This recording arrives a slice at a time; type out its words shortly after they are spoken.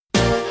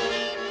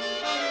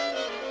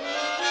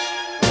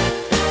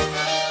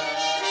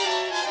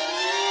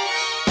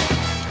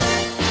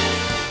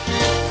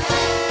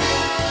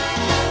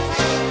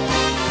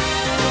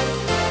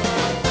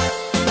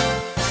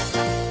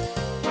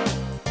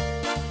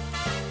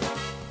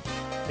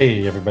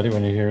Hey, everybody,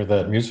 when you hear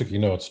that music, you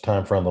know it's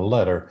time for On the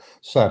Letter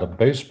side of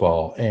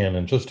baseball. And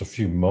in just a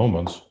few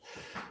moments,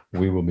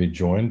 we will be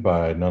joined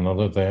by none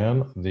other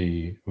than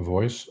the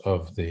voice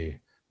of the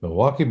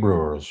Milwaukee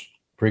Brewers,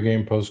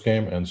 pregame,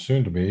 postgame, and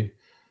soon to be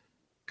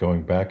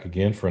going back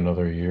again for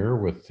another year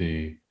with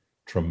the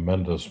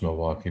tremendous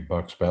Milwaukee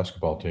Bucks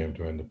basketball team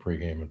doing the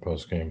pregame and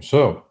postgame.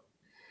 So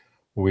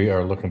we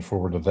are looking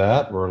forward to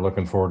that. We're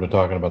looking forward to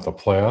talking about the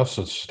playoffs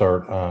that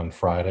start on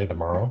Friday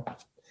tomorrow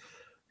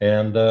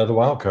and the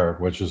wild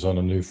card, which is on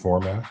a new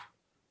format.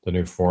 The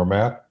new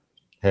format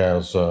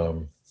has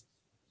two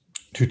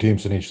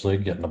teams in each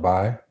league getting a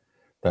bye.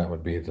 That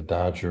would be the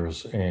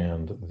Dodgers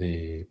and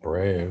the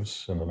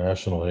Braves in the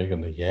National League,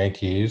 and the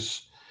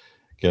Yankees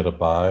get a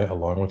bye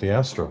along with the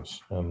Astros.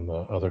 And the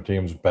other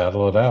teams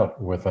battle it out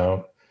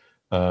without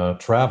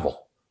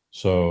travel.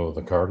 So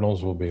the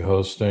Cardinals will be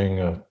hosting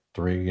a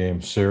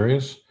 3-game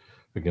series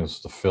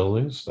against the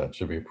Phillies. That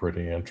should be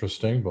pretty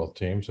interesting. Both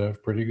teams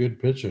have pretty good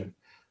pitching.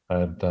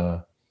 And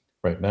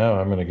right now,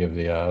 I'm going to give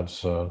the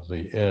odds,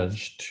 the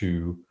edge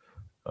to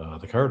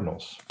the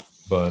Cardinals.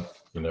 But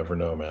you never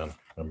know, man.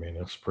 I mean,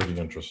 it's pretty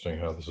interesting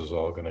how this is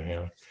all going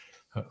to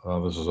how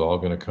this is all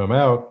going to come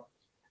out.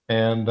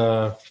 And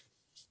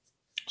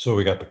so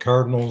we got the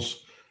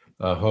Cardinals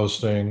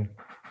hosting.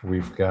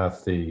 We've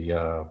got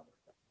the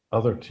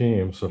other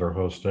teams that are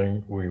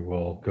hosting. We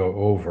will go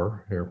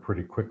over here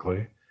pretty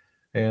quickly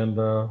and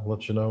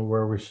let you know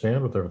where we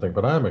stand with everything.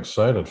 But I'm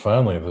excited.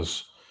 Finally,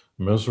 this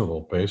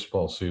miserable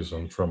baseball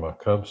season from a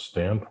Cubs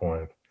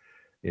standpoint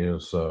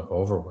is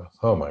over with.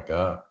 Oh my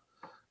God.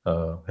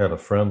 Had a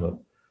friend that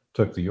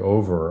took the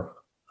over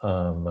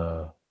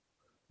on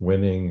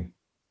winning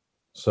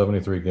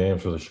 73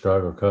 games for the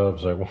Chicago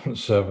Cubs. I won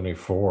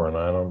 74, and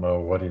I don't know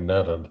what he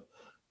netted,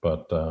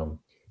 but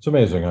it's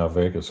amazing how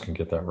Vegas can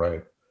get that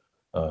right.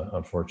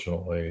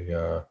 Unfortunately,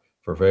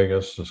 for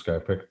Vegas, this guy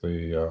picked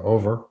the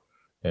over,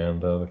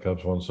 and the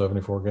Cubs won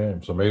 74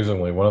 games.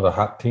 Amazingly, one of the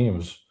hot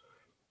teams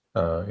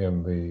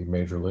in the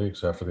major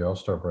leagues after the All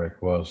Star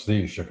break was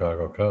the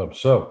Chicago Cubs.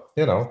 So,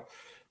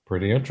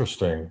 pretty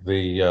interesting.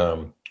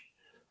 The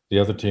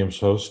other teams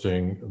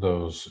hosting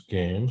those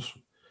games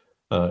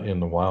in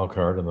the wild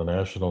card in the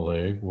National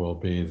League will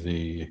be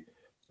the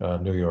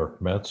New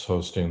York Mets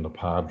hosting the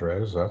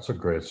Padres. That's a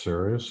great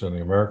series. In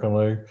the American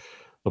League,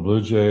 the Blue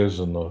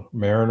Jays and the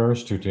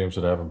Mariners, two teams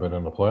that haven't been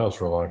in the playoffs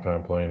for a long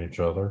time, playing each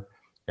other.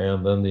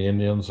 And then the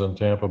Indians and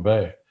Tampa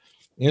Bay.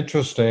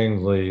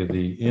 Interestingly,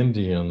 the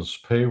Indians'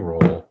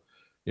 payroll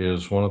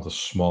is one of the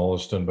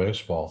smallest in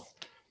baseball.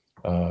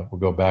 We'll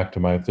go back to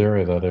my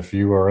theory that if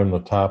you are in the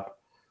top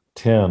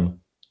 10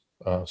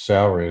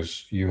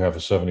 salaries, you have a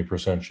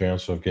 70%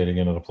 chance of getting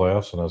into the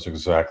playoffs. And that's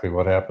exactly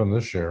what happened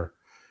this year.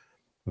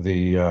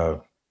 The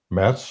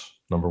Mets,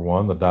 number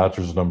one, the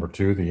Dodgers, number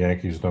two, the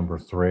Yankees, number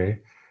three,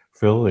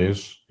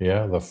 Phillies,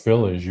 yeah, the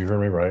Phillies, you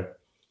heard me right,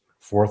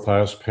 fourth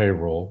highest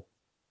payroll.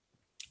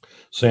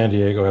 San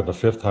Diego had the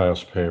fifth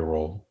highest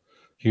payroll.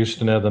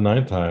 Houston had the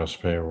ninth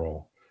highest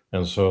payroll.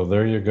 And so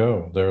there you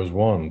go. There's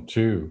one,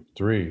 two,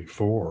 three,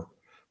 four,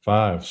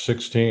 five,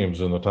 six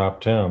teams in the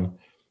top 10.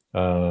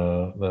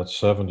 That's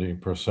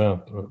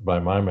 70% by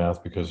my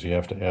math because you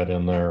have to add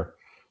in there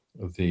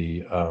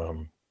the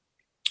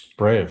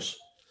Braves.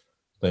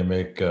 They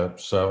make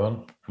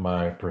seven.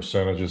 My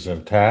percentage is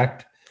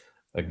intact.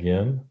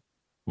 Again,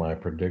 my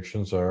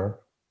predictions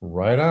are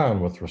right on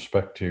with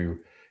respect to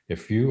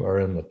if you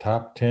are in the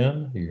top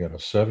 10, you got a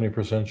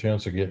 70%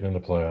 chance of getting in the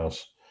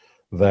playoffs.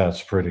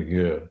 That's pretty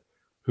good.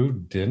 Who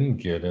didn't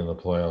get in the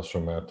playoffs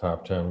from that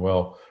top 10?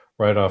 Well,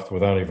 right off,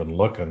 without even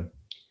looking,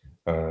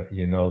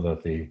 you know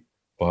that the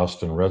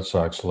Boston Red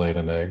Sox laid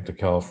an egg. The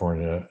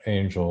California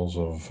Angels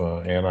of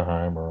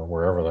Anaheim or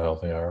wherever the hell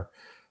they are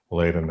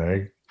laid an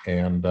egg.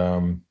 And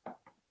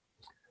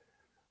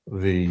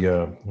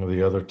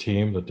the other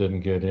team that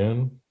didn't get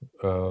in,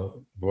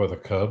 boy, the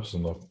Cubs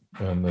and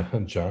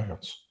the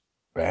Giants,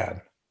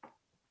 bad.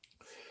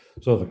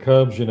 So the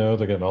Cubs, they're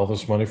getting all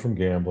this money from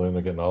gambling.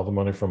 They're getting all the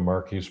money from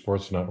Marquee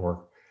Sports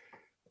Network.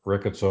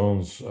 Ricketts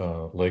owns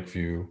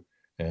Lakeview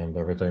and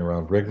everything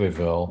around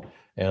Wrigleyville,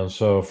 and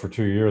so for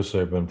 2 years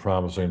they've been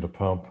promising to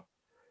pump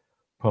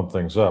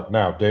things up.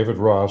 Now David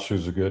Ross,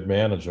 who's a good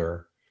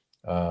manager,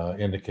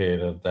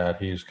 indicated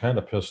that he's kind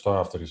of pissed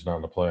off that he's not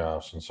in the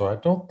playoffs. And so I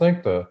don't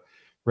think the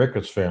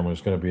Ricketts family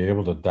is going to be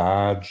able to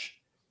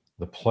dodge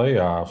the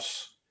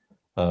playoffs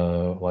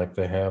like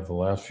they have the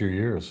last few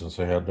years since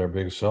they had their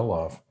big sell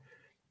off.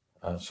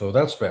 So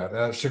that's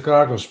bad.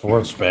 Chicago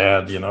sports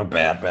bad,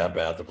 bad, bad,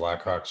 bad. The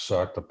Blackhawks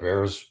suck. The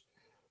Bears,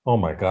 oh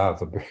my God,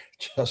 the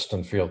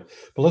Justin Field.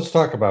 But let's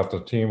talk about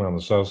the team on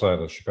the south side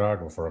of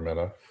Chicago for a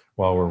minute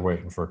while we're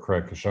waiting for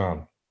Craig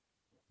Kashan.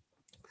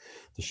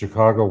 The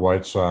Chicago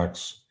White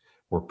Sox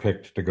were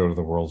picked to go to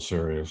the World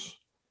Series.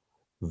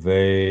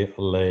 They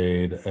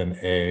laid an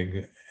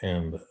egg,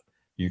 and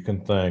you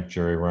can thank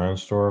Jerry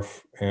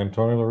Reinsdorf and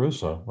Tony La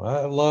Russa.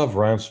 I love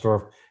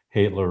Reinsdorf,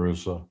 hate La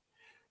Russa,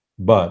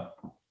 but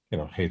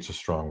hate's a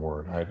strong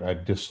word. I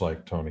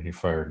dislike Tony. He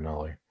fired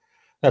Nelly.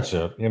 That's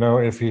it.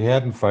 If he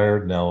hadn't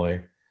fired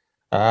Nelly,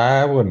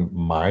 I wouldn't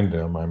mind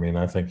him. I mean,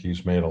 I think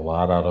he's made a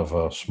lot out of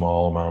a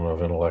small amount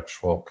of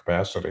intellectual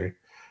capacity.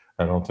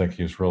 I don't think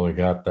he's really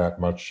got that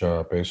much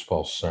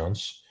baseball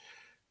sense.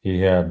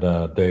 He had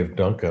Dave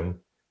Duncan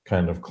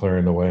kind of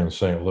clearing the way in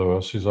St.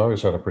 Louis. He's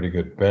always had a pretty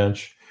good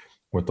bench.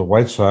 With the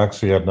White Sox,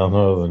 he had none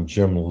other than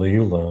Jim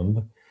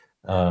Leland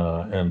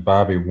and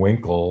Bobby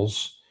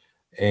Winkles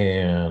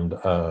and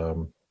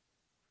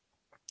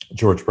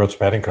George Brett's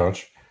batting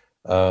coach.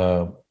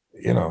 Uh,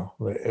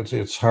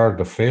 it's hard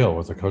to fail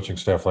with a coaching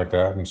staff like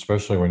that, and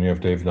especially when you have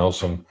Dave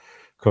Nelson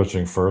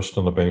coaching first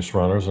and the base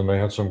runners, and they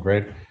had some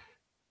great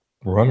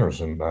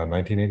runners in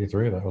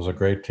 1983. That was a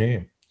great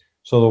team.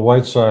 So the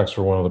White Sox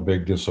were one of the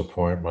big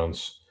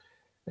disappointments,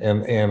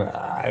 and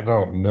I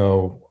don't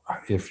know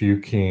if you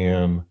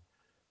can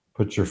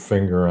put your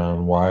finger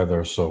on why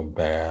they're so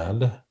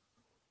bad.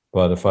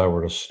 But if I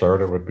were to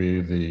start, it would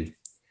be the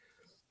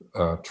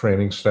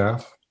training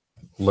staff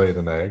laid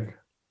an egg.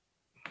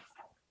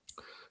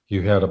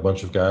 You had a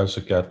bunch of guys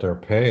that got their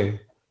pay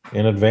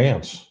in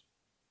advance.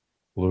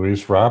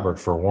 Luis Robert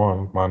for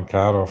one,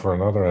 Moncado for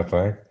another, I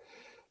think.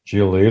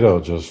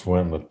 Giolito just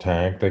went in the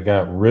tank. They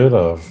got rid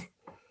of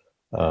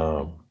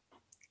um,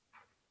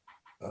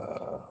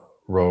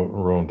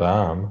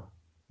 Rondon,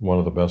 one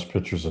of the best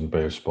pitchers in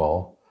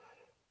baseball.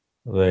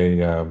 They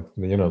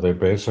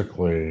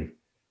basically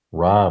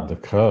robbed the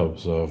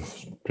Cubs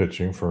of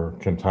pitching for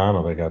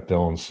Quintana. They got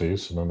Dylan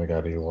Cease, and then they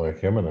got Eloy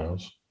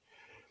Jimenez.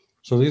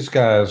 So these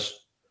guys,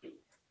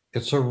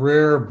 it's a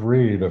rare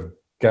breed of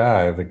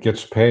guy that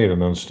gets paid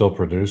and then still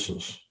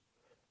produces.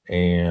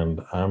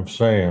 And I'm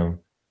saying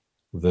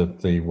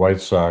that the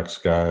White Sox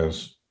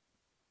guys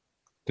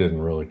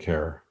didn't really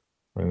care.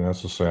 I mean,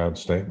 that's a sad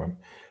statement.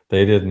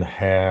 They didn't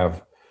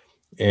have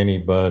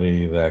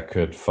anybody that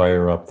could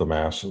fire up the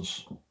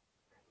masses.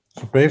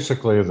 So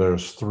basically,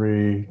 there's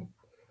three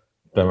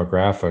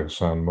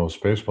demographics on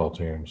most baseball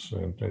teams,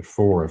 and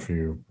four if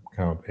you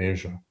count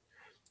Asia.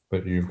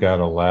 But you've got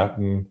a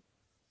Latin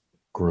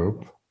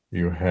group,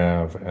 you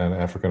have an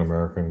African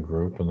American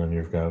group, and then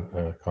you've got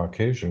a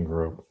Caucasian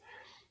group.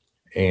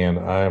 And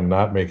I am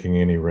not making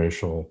any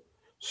racial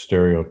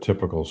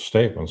stereotypical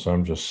statements.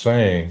 I'm just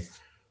saying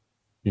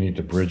you need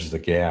to bridge the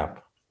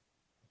gap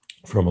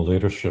from a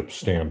leadership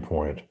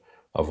standpoint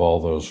of all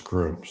those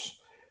groups.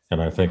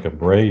 And I think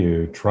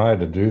Abreu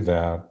tried to do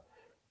that,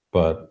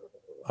 but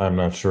I'm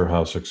not sure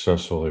how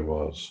successful he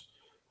was.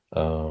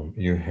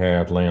 You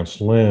had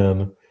Lance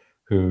Lynn,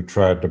 who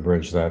tried to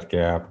bridge that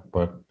gap,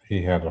 but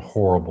he had a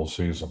horrible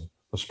season,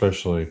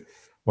 especially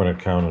when it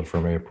counted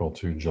from April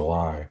to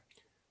July.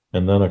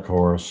 And then, of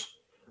course,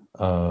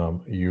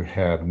 you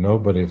had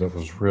nobody that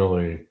was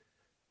really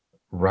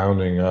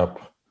rounding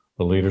up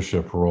the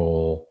leadership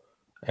role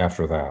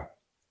after that.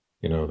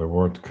 There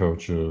weren't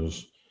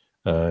coaches.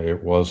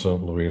 It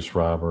wasn't Luis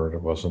Robert.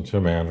 It wasn't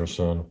Tim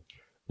Anderson.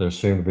 There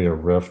seemed to be a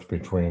rift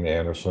between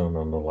Anderson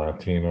and the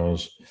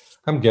Latinos.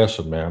 I'm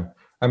guessing, man.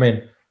 I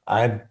mean,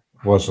 I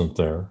wasn't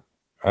there.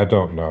 I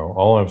don't know.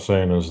 All I'm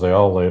saying is they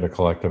all laid a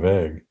collective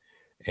egg.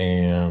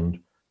 And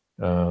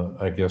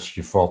I guess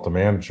you fault the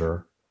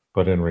manager,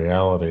 but in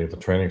reality, the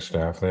training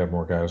staff, they have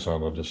more guys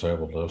on the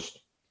disabled list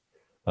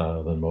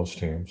than most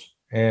teams.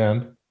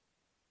 And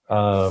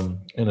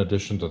in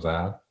addition to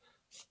that,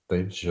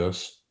 they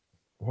just,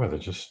 boy, they're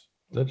just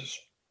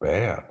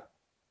bad.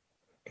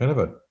 Kind of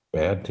a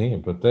bad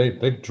team, but they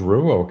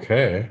drew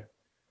okay.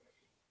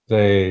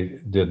 They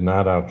did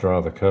not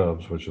outdraw the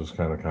Cubs, which is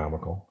kind of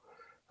comical.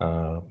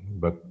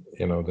 But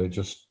they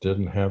just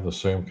didn't have the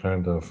same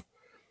kind of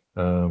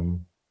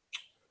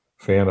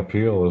fan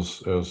appeal as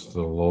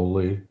the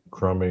lowly,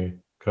 crummy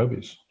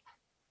Cubbies.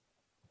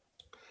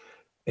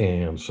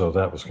 And so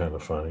that was kind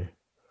of funny.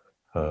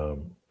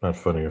 Not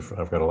funny if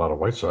I've got a lot of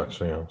White Sox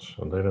fans,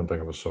 and they didn't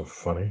think it was so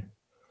funny,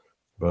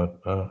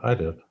 but I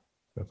did.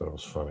 I thought it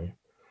was funny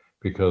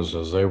because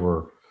as they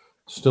were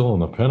still in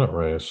the pennant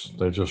race,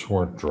 they just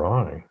weren't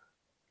drawing.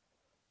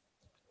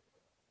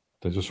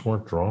 They just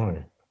weren't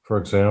drawing. For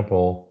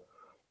example,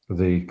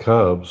 the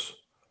Cubs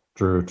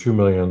drew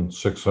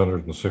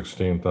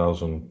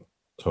 2,616,000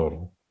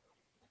 total.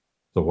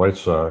 The White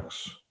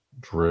Sox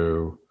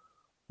drew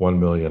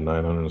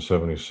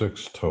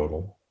 1,976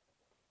 total.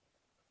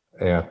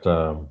 At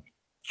that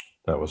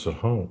was at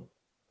home.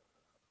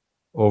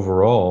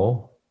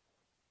 Overall,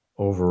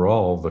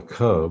 the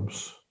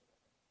Cubs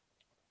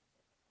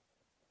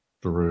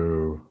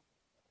drew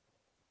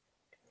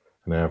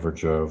an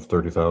average of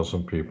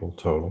 30,000 people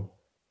total.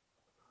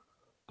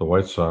 The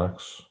White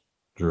Sox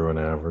drew an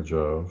average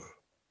of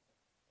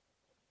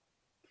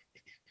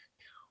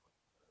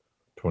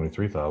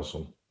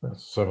 23,000.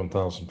 That's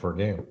 7,000 per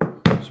game.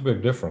 It's a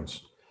big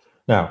difference.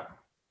 Now,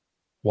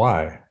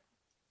 why?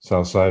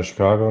 South Side of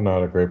Chicago,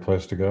 not a great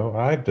place to go?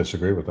 I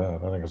disagree with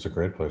that. I think it's a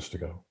great place to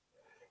go.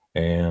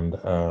 And,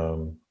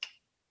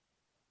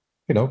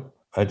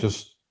 I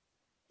just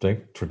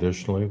think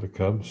traditionally the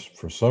Cubs,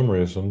 for some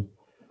reason,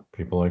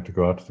 people like to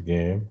go out to the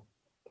game.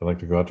 They like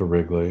to go out to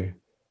Wrigley.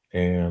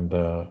 And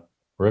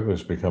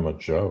Wrigley's become a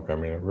joke. I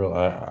mean,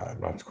 I'm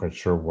not quite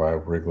sure why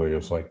Wrigley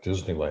is like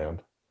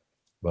Disneyland,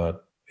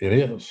 but it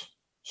is.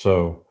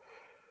 So,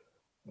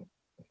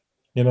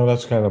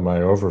 that's kind of my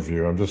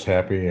overview. I'm just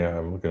happy.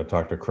 I'm going to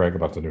talk to Craig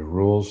about the new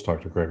rules,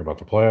 talk to Craig about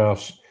the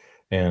playoffs,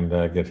 and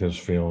get his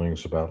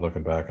feelings about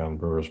looking back on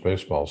Brewers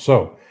baseball.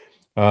 So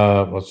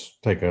let's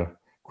take a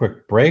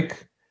quick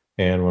break.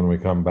 And when we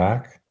come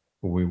back,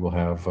 we will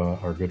have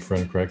our good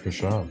friend Craig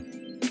Kashan.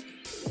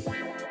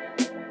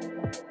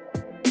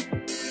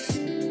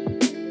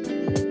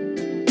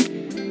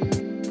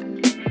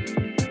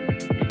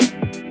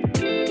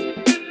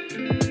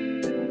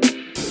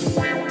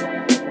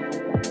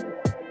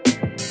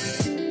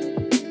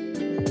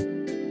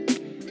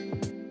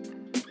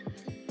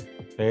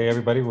 Hey,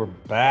 everybody, we're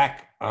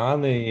back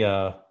on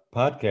the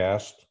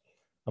podcast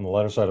on the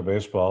lighter side of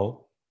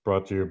baseball,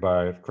 brought to you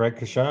by Craig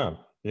Kashan.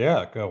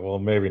 Yeah, well,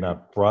 maybe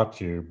not brought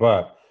to you,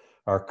 but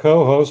our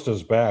co-host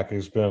is back.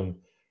 He's been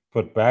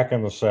put back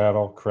in the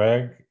saddle.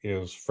 Craig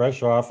is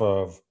fresh off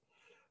of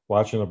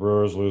watching the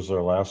Brewers lose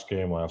their last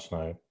game last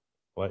night,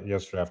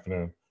 yesterday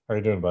afternoon. How are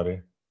you doing, buddy?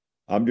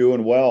 I'm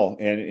doing well.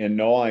 And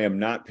no, I am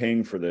not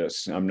paying for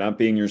this. I'm not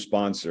being your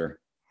sponsor.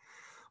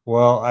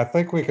 Well, I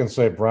think we can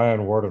say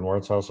Brian Ward and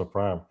Ward's House of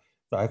Prime.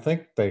 I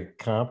think they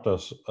comped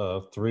us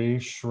 3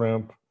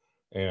 shrimp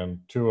and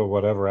 2 of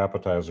whatever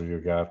appetizer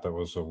you got. That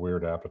was a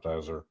weird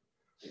appetizer.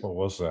 What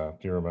was that?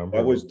 Do you remember?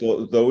 That was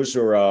those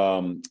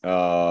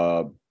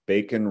are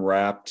bacon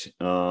wrapped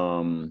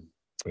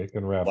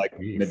Bacon wrapped like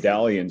beef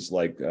medallions,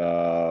 like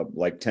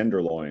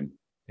tenderloin.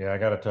 Yeah, I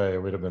got to tell you,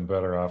 we'd have been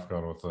better off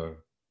going with the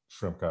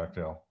shrimp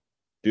cocktail.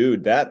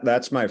 Dude,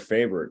 that's my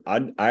favorite.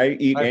 I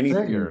eat I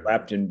anything figured.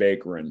 wrapped in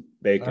bacon.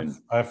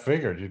 I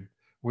figured.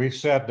 We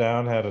sat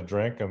down, had a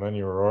drink, and then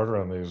you were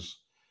ordering these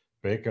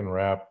bacon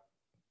wrapped.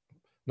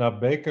 Now,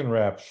 bacon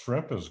wrapped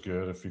shrimp is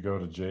good if you go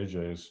to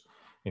JJ's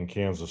in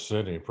Kansas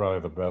City,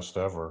 probably the best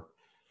ever.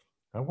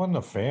 I wasn't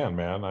a fan,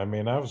 man. I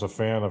mean, I was a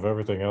fan of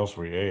everything else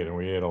we ate, and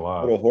we ate a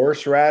lot. Little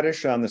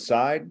horseradish on the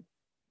side.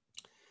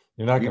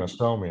 You're not going to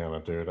sell me on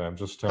it, dude. I'm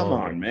just telling you.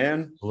 Come on,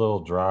 man. A little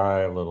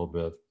dry, a little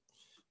bit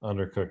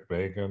undercooked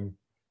bacon,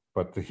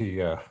 but the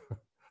the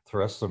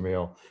rest of the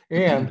meal.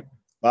 And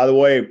by the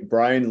way,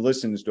 Brian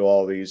listens to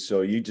all these,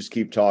 so you just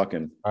keep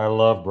talking. I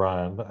love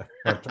Brian.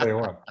 I'll tell you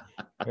what.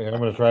 I'm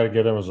going to try to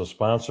get him as a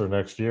sponsor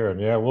next year.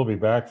 And yeah, we'll be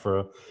back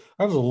for.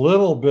 I was a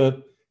little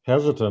bit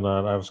hesitant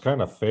on. I was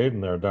kind of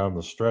fading there down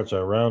the stretch.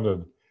 I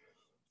rounded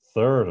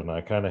third, and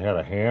I kind of had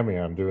a hammy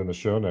on doing the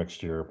show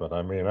next year. But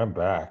I mean, I'm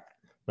back.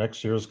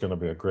 Next year is going to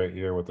be a great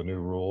year with the new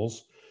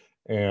rules.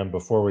 And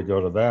before we go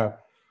to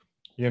that,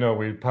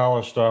 we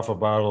polished off a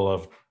bottle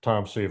of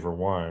Tom Seaver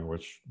wine,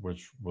 which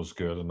was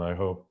good. And I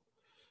hope,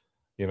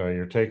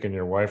 you're taking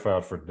your wife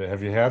out for.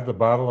 Have you had the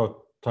bottle of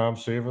Tom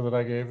Seaver that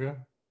I gave you?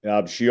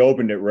 She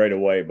opened it right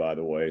away, by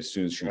the way, as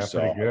soon as she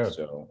saw it.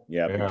 So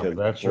yeah, because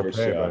that's your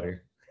pay, buddy.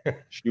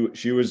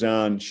 she was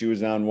on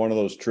one of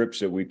those trips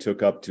that we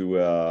took up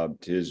to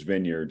his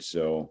vineyard.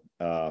 So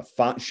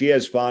she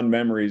has fond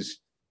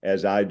memories,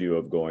 as I do,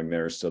 of going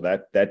there. So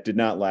that did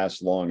not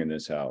last long in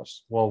this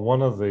house. Well,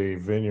 one of the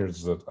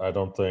vineyards that I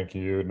don't think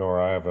you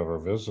nor I have ever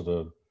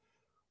visited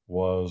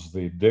was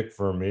the Dick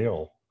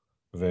Vermeil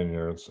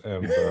vineyards,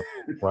 and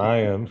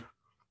Brian.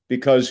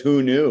 Because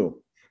who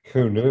knew?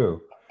 Who knew?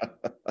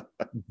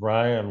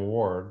 Brian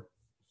Ward,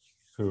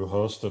 who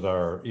hosted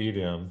our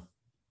eat-in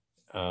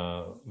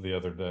the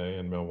other day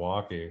in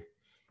Milwaukee,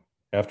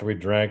 after we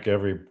drank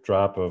every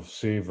drop of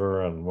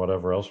Seaver and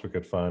whatever else we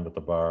could find at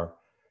the bar,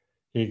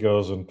 he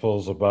goes and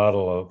pulls a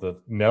bottle of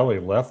that Nelly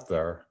left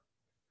there.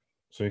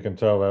 So you can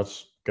tell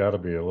that's got to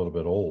be a little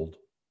bit old.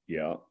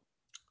 Yeah.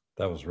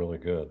 That was really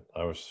good.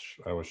 I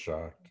was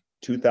shocked.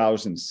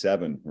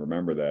 2007.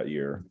 Remember that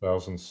year?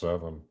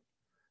 2007.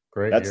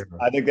 Great year.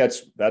 I think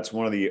that's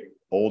one of the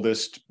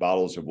oldest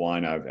bottles of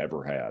wine I've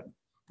ever had.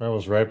 That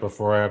was right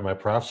before I had my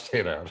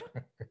prostate out.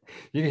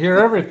 You hear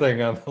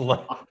everything on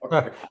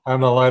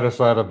the lighter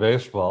side of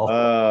baseball.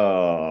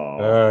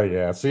 Oh,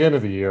 yeah. It's the end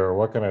of the year.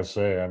 What can I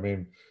say? I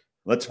mean,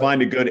 let's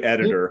find a good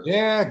editor.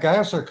 Yeah,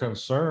 guys are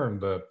concerned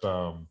that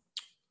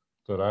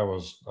that I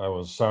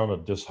was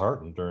sounded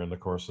disheartened during the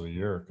course of the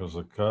year because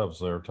the Cubs,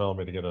 they were telling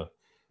me to get a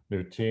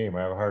new team.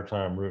 I have a hard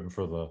time rooting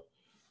for the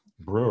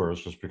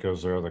Brewers just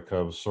because they're the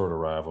Cubs sort of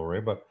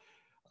rivalry, but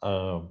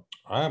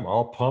I'm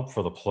all pumped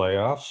for the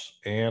playoffs,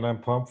 and I'm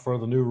pumped for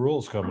the new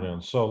rules coming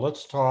in. So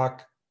let's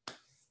talk.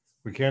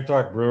 We can't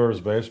talk Brewers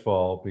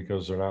baseball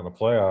because they're not in the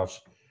playoffs,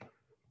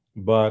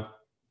 but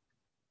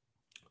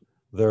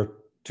they're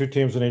 2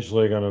 teams in each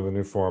league under the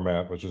new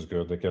format, which is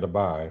good. They get a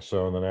bye.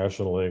 So in the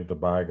National League, the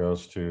bye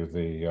goes to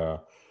the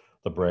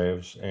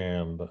Braves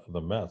and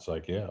the Mets, I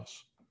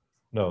guess.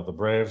 No, the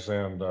Braves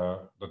and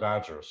the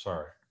Dodgers.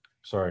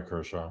 Sorry,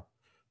 Kershaw.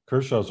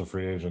 Kershaw's a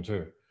free agent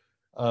too.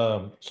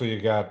 So you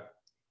got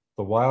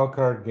the wild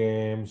card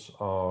games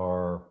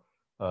are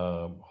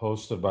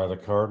hosted by the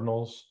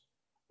Cardinals,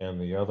 and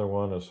the other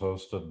one is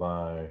hosted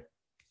by,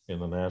 in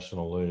the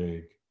National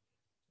League,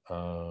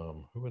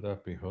 who would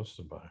that be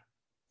hosted by?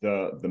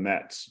 The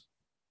Mets.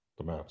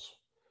 The Mets.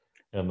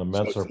 And the So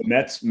Mets it's are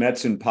the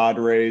Mets and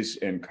Padres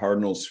and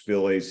Cardinals,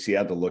 Phillies. See, I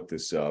had to look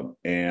this up.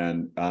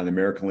 And on the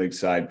American League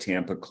side,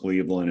 Tampa,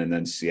 Cleveland, and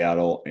then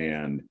Seattle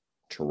and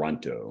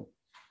Toronto.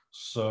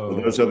 So so.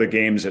 those are the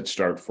games that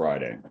start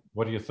Friday.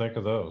 What do you think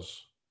of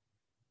those?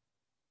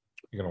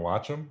 You gonna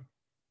watch them?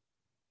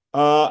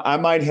 I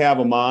might have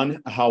them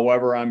on.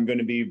 However, I'm going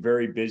to be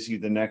very busy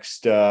the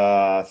next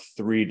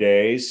 3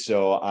 days.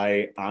 So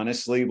I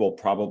honestly will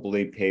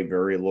probably pay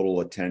very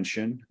little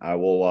attention. I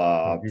will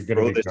You're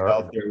gonna throw be this guard.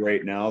 out there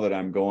right now that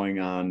I'm going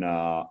on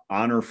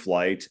honor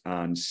flight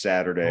on Oh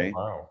Saturday.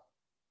 wow!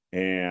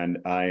 And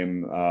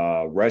I'm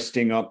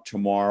resting up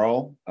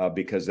tomorrow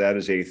because that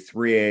is a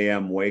 3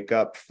 a.m. wake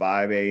up,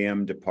 5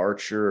 a.m.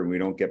 departure, and we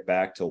don't get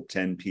back till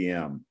 10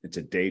 p.m. It's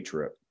a day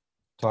trip.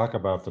 Talk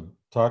about the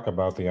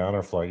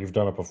honor flight. You've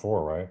done it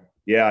before, right?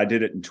 Yeah, I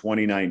did it in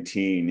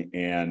 2019,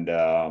 and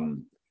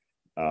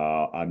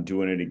I'm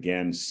doing it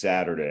again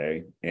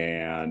Saturday.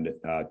 And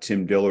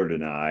Tim Dillard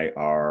and I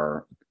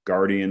are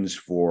guardians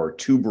for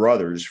two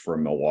brothers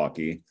from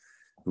Milwaukee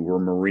who were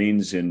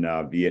Marines in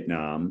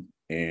Vietnam,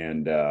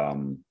 and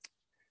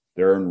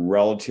they're in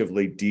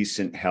relatively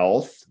decent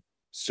health.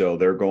 So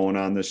they're going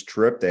on this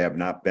trip. They have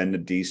not been to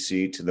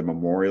DC to the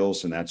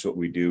memorials, and that's what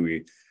we do.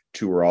 We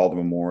tour all the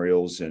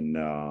memorials,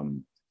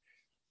 and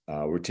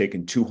we're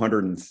taking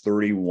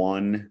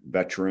 231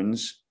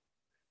 veterans,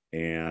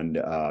 and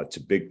it's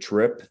a big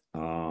trip.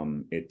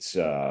 It's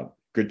a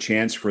good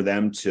chance for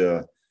them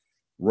to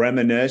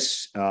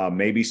reminisce,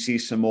 maybe see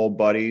some old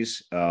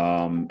buddies,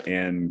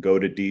 and go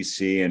to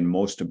DC. And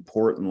most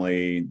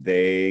importantly,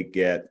 they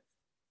get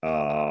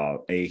a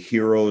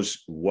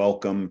hero's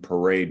welcome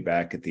parade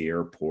back at the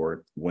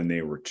airport when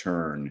they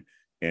return.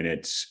 And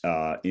it's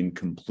in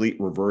complete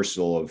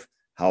reversal of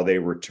how they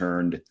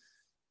returned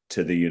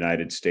to the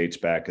United States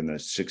back in the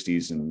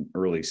 60s and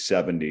early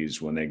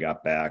 70s when they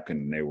got back,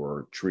 and they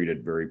were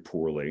treated very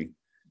poorly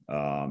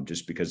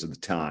just because of the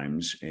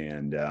times.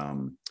 And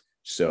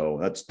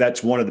so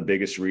that's one of the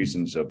biggest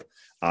reasons of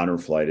honor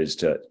flight, is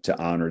to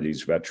honor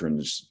these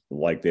veterans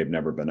like they've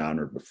never been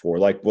honored before,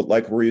 like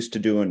we're used to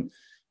doing,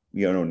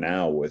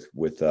 now with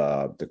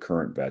the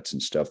current vets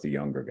and stuff, the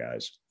younger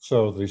guys.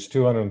 So these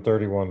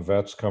 231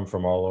 vets come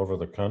from all over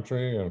the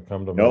country and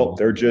come to No,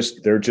 Milwaukee.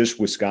 they're just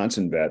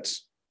Wisconsin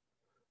vets.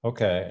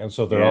 Okay, and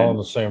so they're all on And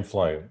the same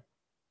flight.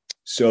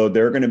 so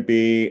they're going to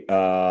be,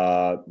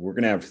 we're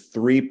going to have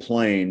 3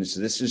 planes.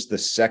 This is the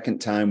second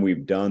time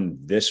we've done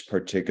this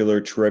particular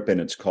trip,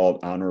 and it's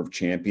called Honor of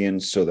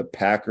Champions. So the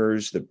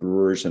Packers, the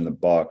Brewers, and the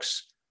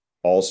Bucks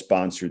all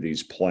sponsor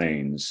these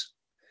planes.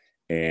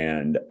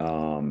 And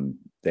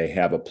they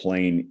have a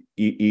plane.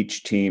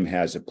 Each team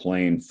has a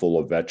plane full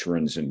of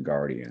veterans and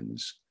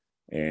guardians.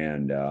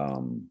 And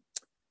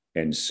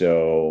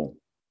so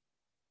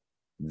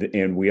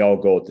and we all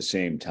go at the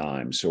same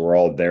time. So we're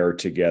all there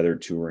together,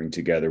 touring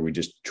together. We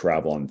just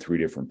travel on 3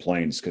 different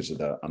planes because of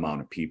the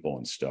amount of people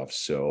and stuff.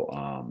 So,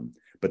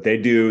 but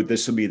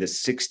this will be the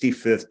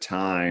 65th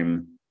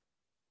time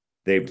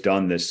they've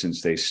done this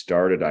since they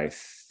started, I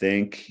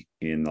think,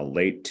 in the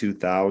late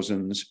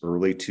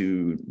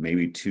 2000s,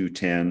 maybe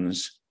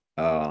 2010s.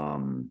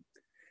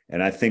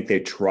 And I think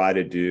they try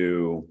to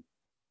do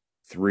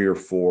 3 or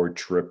 4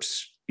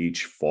 trips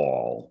each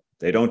fall.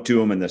 They don't do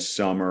them in the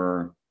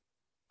summer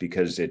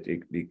because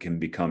it can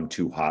become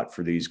too hot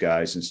for these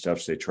guys and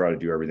stuff. So they try to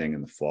do everything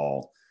in the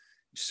fall.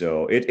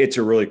 So it's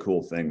a really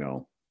cool thing,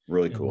 though.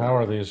 Really And cool. how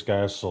are these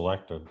guys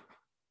selected?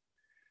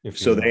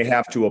 So they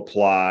have to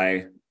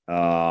apply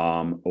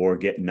or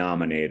get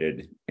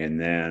nominated.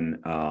 And then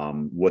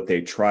what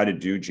they try to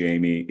do,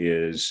 Jamie,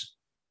 is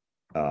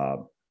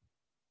have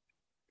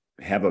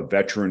a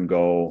veteran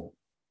go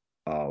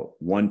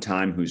one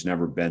time who's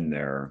never been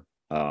there.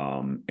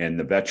 And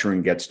the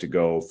veteran gets to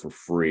go for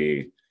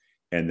free.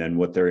 And then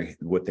what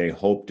they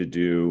hope to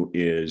do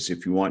is,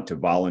 if you want to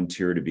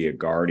volunteer to be a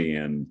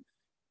guardian,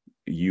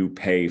 you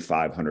pay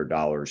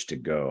 $500 to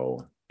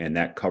go. And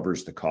that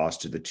covers the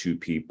cost of the 2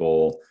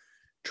 people,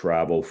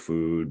 travel,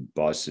 food,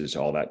 buses,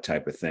 all that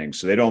type of thing.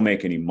 So they don't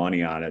make any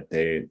money on it.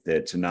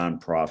 It's a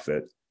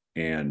nonprofit.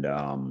 And,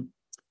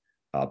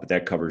 but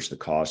that covers the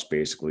cost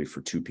basically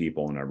for 2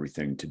 people and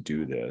everything to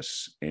do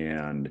this.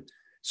 And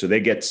so they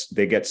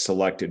get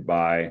selected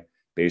by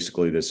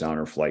basically this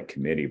honor flight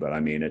committee. But I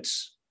mean,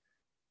 it's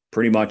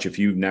pretty much, if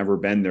you've never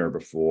been there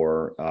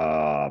before,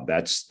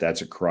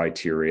 that's a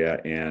criteria.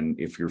 And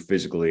if you're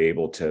physically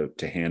able to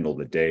handle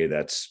the day,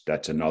 that's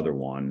another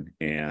one.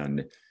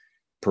 And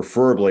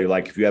preferably,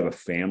 like, if you have a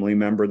family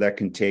member that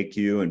can take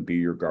you and be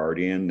your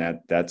guardian,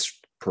 that's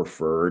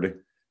preferred.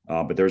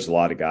 But there's a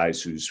lot of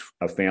guys whose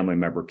a family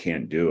member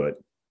can't do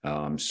it.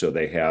 So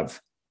they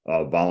have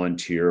a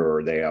volunteer,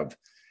 or they have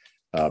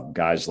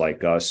guys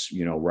like us,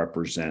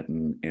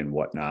 representing and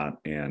whatnot.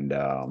 And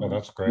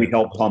that's great. We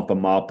help pump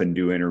them up and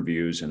do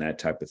interviews and that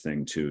type of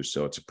thing too.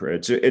 So it's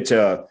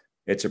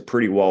a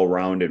pretty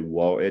well-rounded,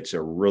 it's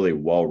a really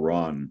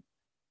well-run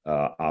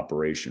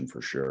operation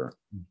for sure.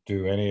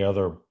 Do any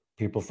other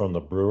people from the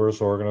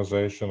Brewers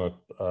organization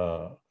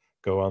go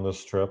on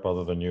this trip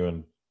other than you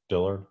and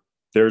Dillard?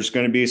 There's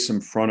going to be some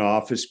front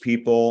office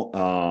people.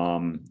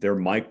 There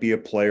might be a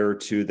player or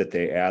two that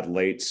they add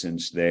late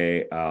since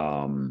they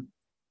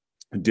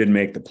did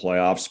make the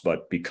playoffs,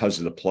 but because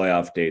of the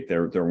playoff date,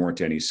 there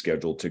weren't any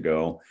scheduled to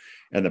go.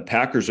 And the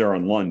Packers are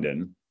in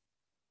London,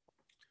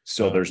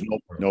 so there's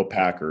no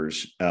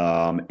Packers.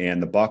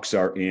 And the Bucks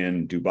are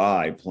in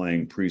Dubai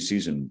playing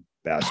preseason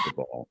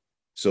basketball,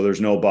 so there's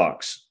no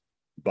Bucks,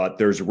 but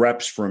there's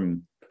reps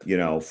from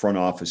front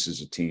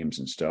offices of teams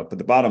and stuff. But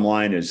the bottom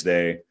line is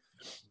they've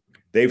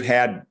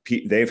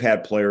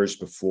had players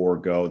before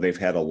go. They've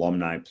had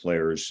alumni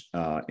players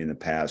in the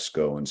past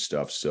go and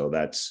stuff. So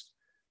that's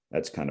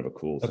kind of a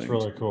cool thing. That's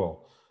really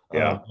cool.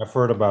 Yeah. I've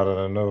heard about it.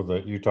 I know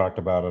that you talked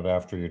about it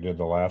after you did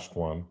the last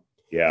one.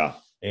 Yeah.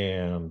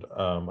 And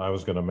I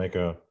was going to make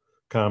a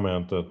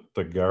comment that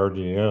the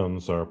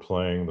Guardians are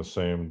playing the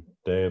same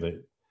day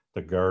that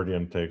the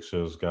Guardian takes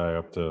his guy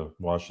up to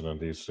Washington,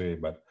 D.C.,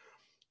 but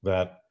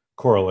that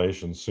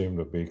correlation seemed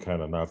to be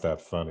kind of not that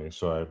funny.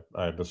 So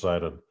I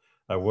decided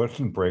I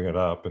wouldn't bring it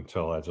up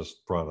until I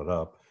just brought it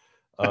up.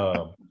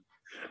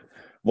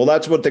 Well,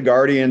 that's what the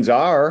Guardians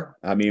are.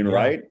 I mean, yeah,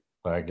 right?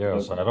 I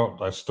guess.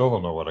 I still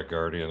don't know what a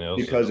Guardian is.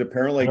 Because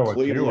apparently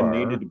Cleveland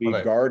needed to be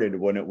guarded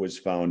when it was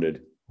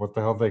founded. What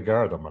the hell they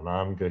guard? The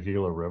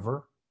Monongahela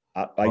River?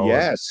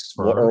 Yes,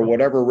 or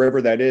whatever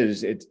river that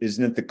is.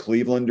 Isn't it the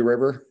Cleveland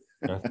River?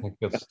 I think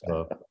it's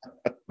I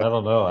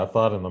don't know. I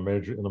thought in the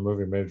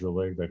movie Major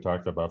League they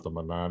talked about the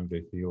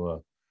Monongahela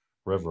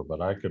River,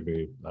 but I could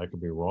be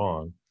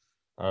wrong.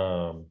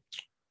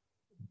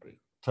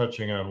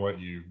 Touching on what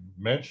you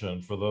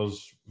mentioned, for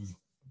those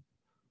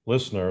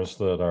listeners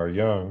that are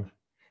young,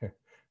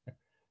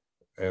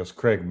 as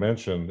Craig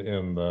mentioned,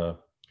 in the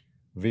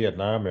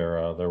Vietnam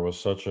era, there was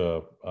such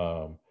a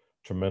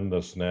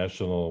tremendous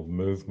national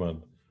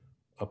movement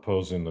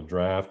opposing the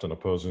draft and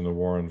opposing the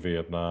war in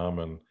Vietnam.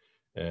 And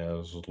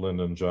as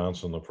Lyndon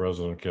Johnson, the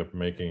president, kept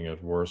making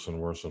it worse and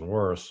worse and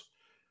worse,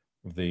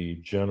 the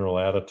general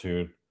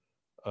attitude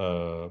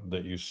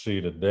that you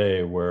see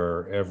today,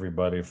 where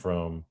everybody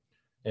from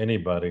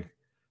anybody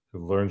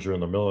who learns you're in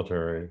the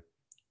military,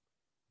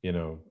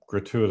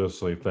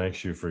 gratuitously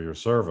thanks you for your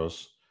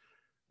service,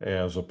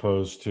 as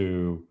opposed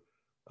to,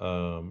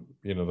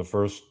 the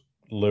first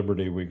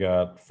liberty we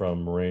got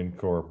from Marine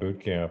Corps boot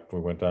camp, we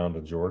went down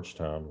to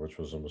Georgetown, which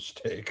was a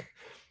mistake,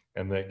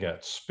 and they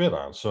got spit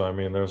on. So, I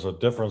mean, there's a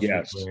difference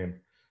between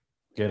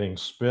getting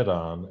spit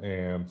on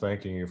and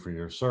thanking you for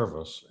your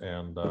service.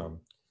 And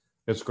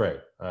it's great.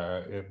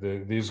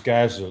 These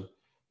guys that,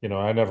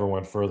 I never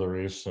went further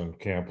east than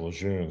Camp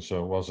Lejeune,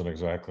 so it wasn't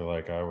exactly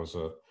like I was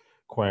a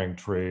Quang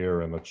Tri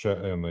or in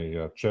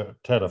the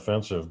Tet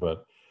Offensive,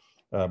 but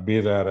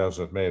be that as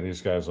it may,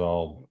 these guys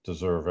all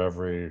deserve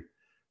every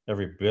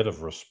bit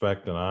of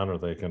respect and honor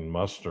they can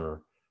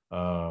muster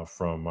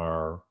from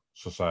our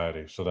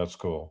society. So that's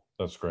cool.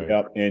 That's great.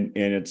 Yep.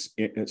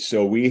 And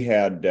so we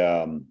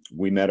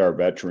met our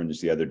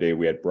veterans the other day.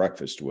 We had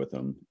breakfast with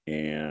them,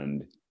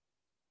 and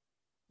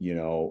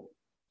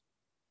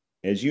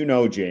as you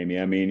know, Jamie,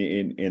 I mean,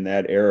 in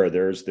that era,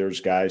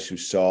 there's guys who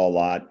saw a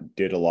lot,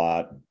 did a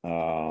lot,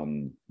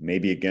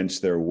 maybe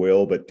against their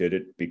will, but did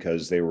it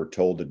because they were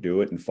told to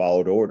do it and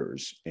followed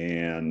orders,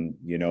 and,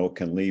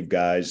 can leave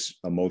guys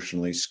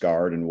emotionally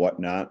scarred and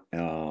whatnot.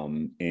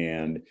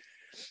 And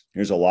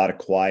there's a lot of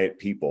quiet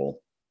people,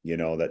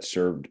 that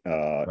served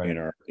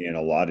right. in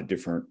a lot of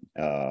different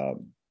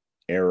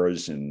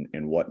eras and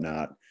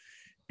whatnot.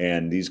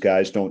 And these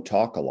guys don't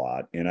talk a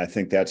lot. And I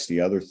think that's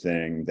the other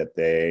thing that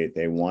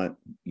they want,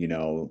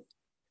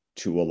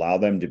 to allow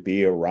them to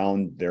be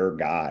around their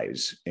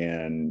guys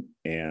and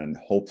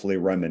hopefully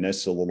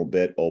reminisce a little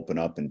bit, open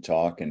up and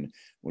talk. And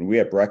when we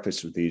had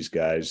breakfast with these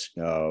guys,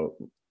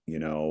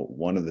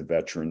 one of the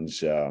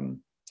veterans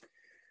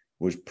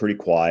was pretty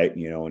quiet,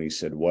 and he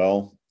said,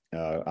 well,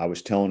 I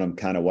was telling them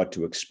kind of what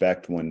to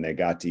expect when they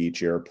got to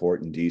each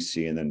airport in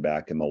DC and then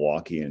back in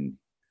Milwaukee. And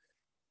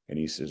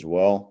he says,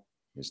 well,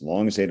 as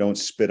long as they don't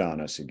spit on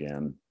us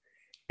again.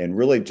 And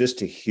really just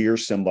to hear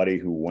somebody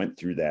who went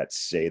through that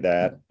say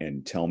that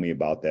and tell me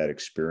about that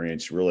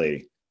experience,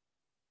 really,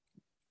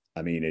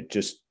 I mean, it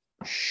just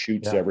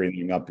shoots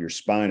everything up your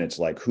spine. It's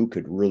like, who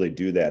could really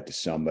do that to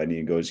somebody?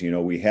 He goes,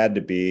 we had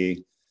to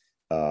be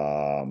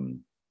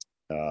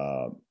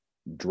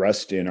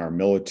dressed in our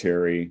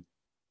military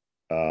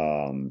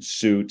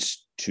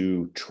suits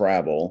to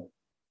travel.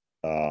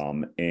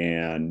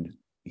 And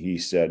he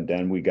said,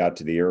 then we got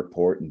to the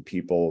airport and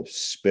people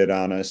spit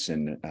on us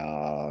and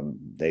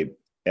they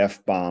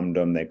F-bombed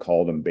them. They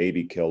called them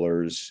baby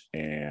killers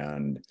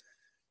and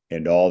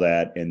all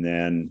that. And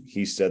then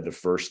he said the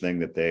first thing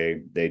that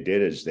they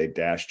did is they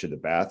dashed to the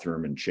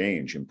bathroom and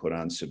change and put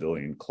on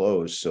civilian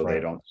clothes so right. They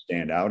don't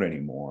stand out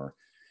anymore.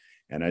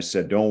 And I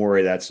said, don't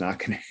worry, that's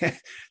not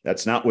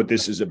what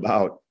this is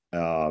about.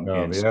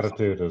 No, the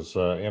attitude is,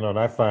 and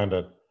I find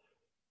it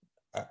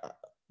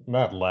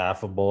not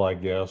laughable, I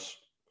guess,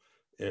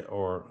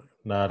 or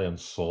not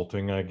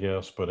insulting, I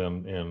guess, but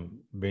in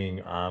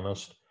being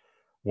honest,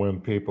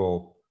 when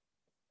people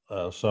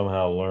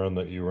somehow learn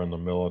that you were in the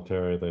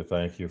military. They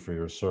thank you for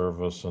your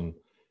service, and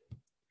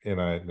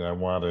I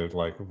want to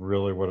like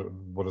really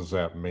what does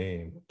that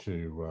mean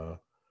to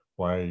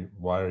why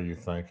are you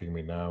thanking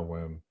me now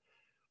when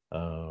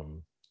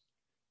um,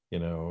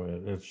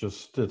 it's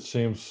just it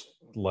seems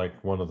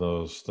like one of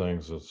those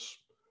things that's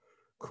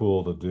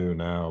cool to do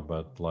now,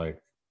 but like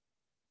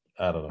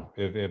I don't know,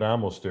 it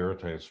almost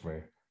irritates me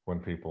when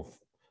people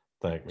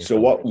thank me So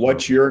for my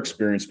what's service. your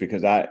experience?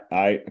 Because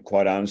I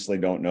quite honestly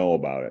don't know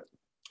about it.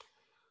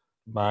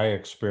 My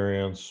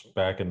experience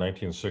back in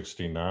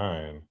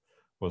 1969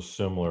 was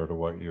similar to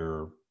what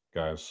your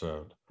guys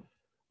said.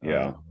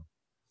 Yeah. Um,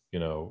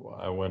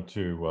 I went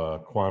to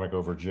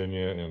Quantico,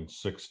 Virginia in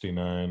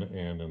 69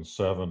 and in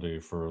 70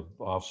 for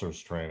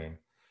officers training.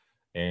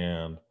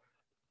 And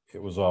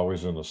it was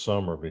always in the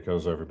summer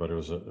because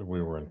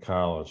we were in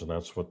college. And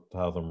that's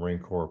how the Marine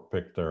Corps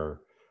picked their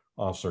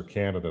officer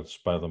candidates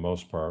by the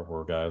most part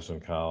were guys in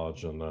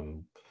college. And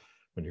then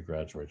when you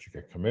graduate, you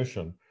get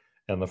commissioned.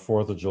 And the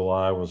 4th of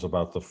July was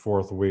about the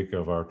fourth week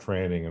of our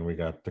training. And we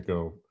got to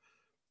go,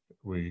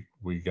 we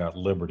got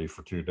liberty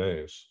for 2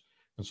 days.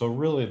 And so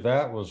really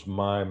that was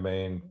my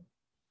main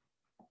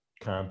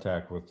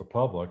contact with the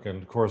public.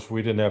 And of course,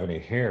 we didn't have any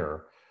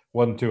hair.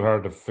 Wasn't too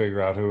hard to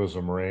figure out who was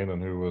a Marine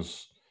and who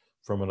was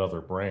from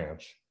another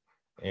branch.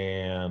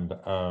 And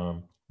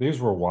these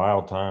were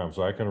wild times.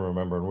 I can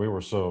remember, and we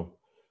were so,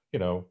 you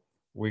know,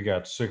 we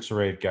got 6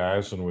 or 8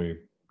 guys, and we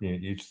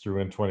each threw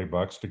in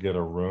 $20 to get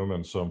a room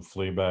in some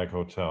flea bag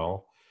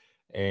hotel.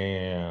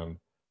 And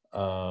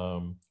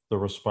the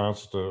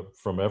response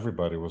from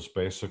everybody was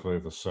basically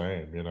the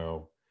same.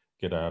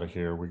 Get out of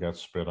here. We got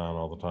spit on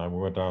all the time.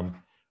 We went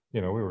down.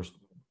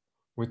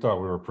 We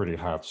thought we were pretty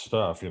hot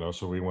stuff.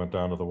 So we went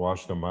down to the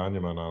Washington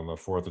Monument on the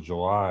 4th of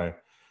July,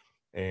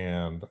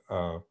 and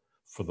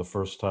for the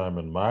first time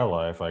in my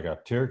life, I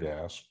got tear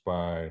gassed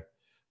by,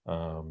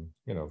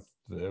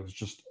 it was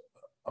just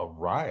a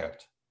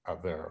riot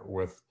out there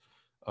with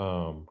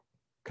um,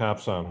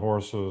 cops on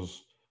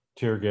horses,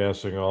 tear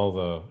gassing all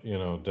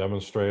the,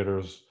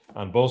 demonstrators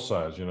on both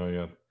sides. You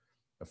had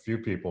a few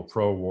people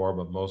pro-war,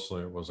 but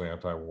mostly it was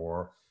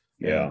anti-war.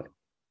 And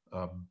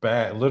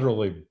Yeah.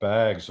 literally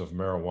bags of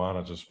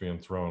marijuana just being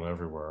thrown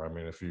everywhere. I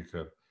mean, if you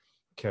could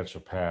catch a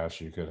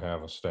pass, you could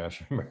have a stash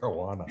of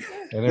marijuana,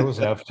 and it was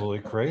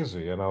absolutely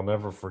crazy. And I'll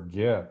never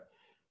forget,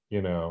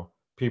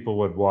 people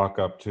would walk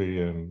up to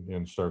you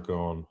and start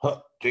going, huh,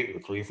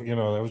 2, 3, 4,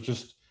 that was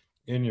just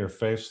in your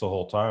face the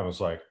whole time.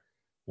 It's like,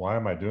 why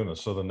am I doing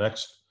this? So the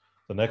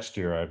next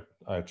year,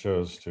 I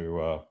chose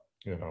to,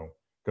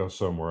 go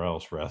somewhere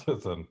else rather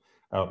than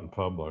out in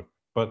public.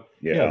 But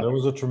yeah, Yeah. there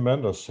was a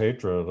tremendous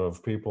hatred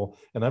of people,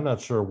 and I'm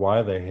not sure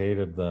why they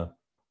hated the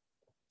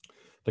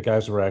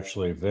guys who were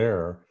actually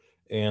there.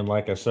 And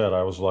like I said,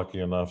 I was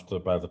lucky enough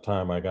that by the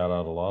time I got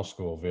out of law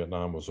school,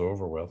 Vietnam was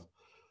over with.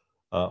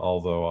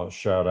 Although I'll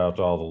shout out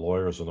to all the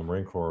lawyers in the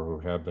Marine Corps who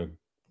had to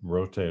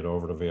rotate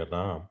over to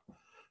Vietnam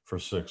for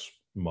 6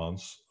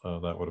 months.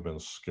 That would have been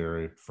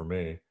scary for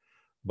me.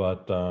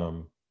 But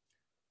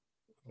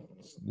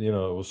it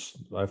was.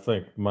 I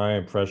think my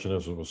impression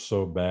is it was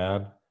so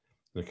bad,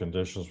 the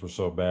conditions were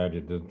so bad.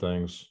 You did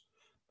things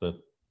that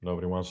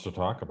nobody wants to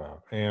talk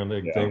about, and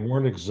they Yeah.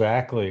 weren't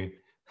exactly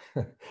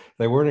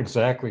they weren't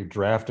exactly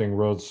drafting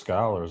Rhodes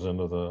Scholars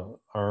into the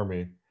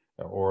Army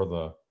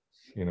or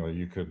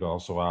you could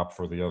also opt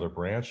for the other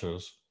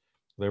branches.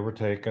 They were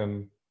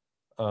taking,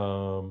 they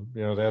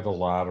had the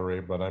lottery,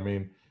 but I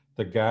mean,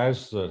 the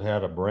guys that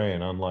had a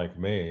brain, unlike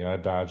me, I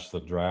dodged the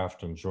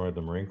draft and joined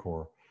the Marine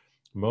Corps.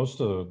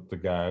 Most of the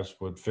guys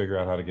would figure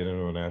out how to get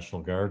into a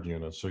National Guard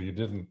unit. So you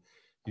didn't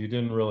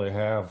really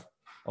have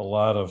a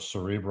lot of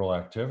cerebral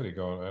activity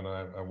going. And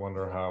I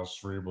wonder how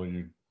cerebral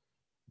you'd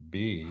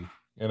be.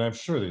 And I'm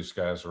sure these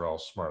guys are all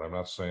smart. I'm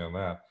not saying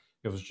that.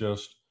 It was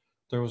just,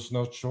 there was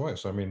no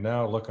choice. I mean,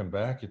 now looking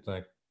back, you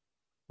think,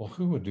 well,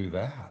 who would do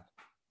that?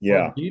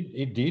 Yeah. What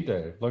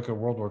D-Day? Look at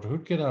World War II.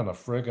 Who'd get on a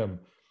friggin'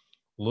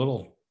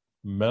 little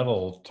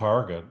metal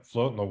target,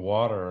 float in the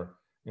water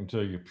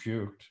until you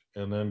puked,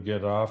 and then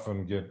get off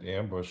and get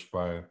ambushed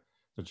by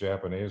the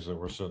Japanese that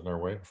were sitting there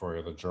waiting for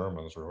you, the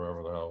Germans or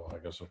whoever the hell, I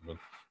guess it would have been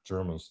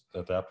Germans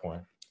at that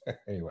point.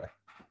 Anyway.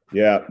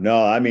 Yeah.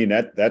 No, I mean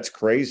that's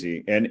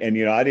crazy. And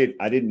I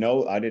didn't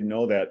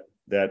know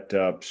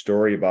that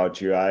story about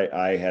you.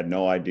 I had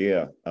no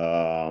idea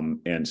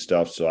and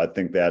stuff. So I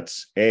think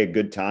that's a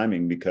good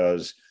timing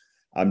because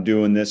I'm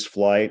doing this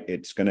flight.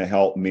 It's going to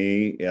help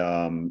me.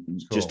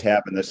 Just Cool.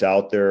 having this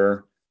out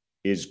there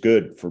is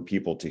good for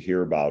people to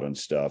hear about and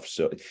stuff.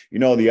 So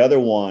the other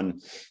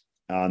one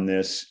on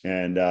this,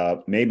 and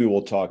maybe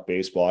we'll talk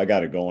baseball. I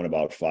got to go in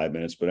about 5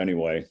 minutes, but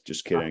anyway,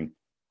 just kidding.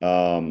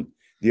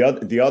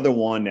 The other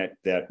one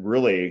that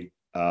really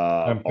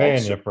I'm paying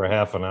also you for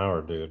half an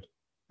hour, dude.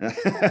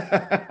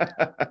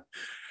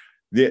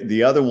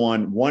 the other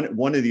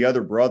one of the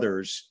other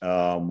brothers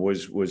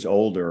was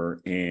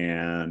older,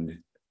 and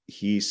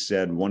he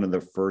said one of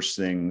the first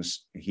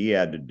things he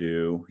had to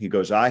do, he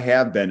goes, I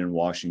have been in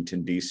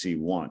Washington D.C.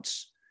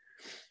 once,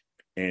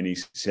 and he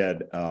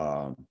said,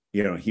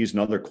 he's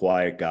another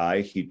quiet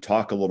guy. He'd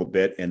talk a little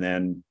bit and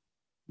then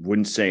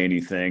wouldn't say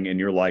anything. And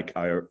you're like,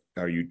 are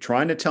you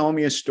trying to tell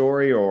me a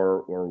story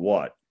or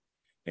what?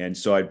 And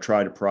so I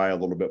tried to pry a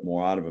little bit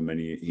more out of him. And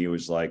he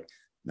was like,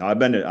 no, I've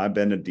been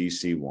to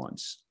DC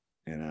once.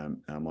 And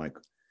I'm like,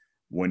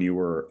 when you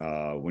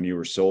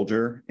were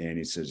soldier? And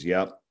he says,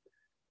 yep.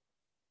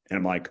 And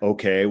I'm like,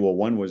 okay, well,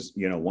 when was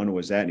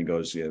that? And he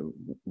goes, yeah,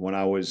 when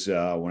I was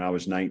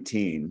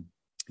 19,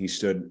 he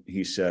said,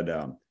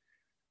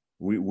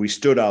 we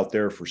stood out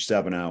there for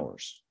 7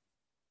 hours.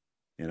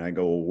 And I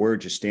go, well,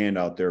 where'd you stand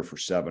out there for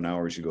 7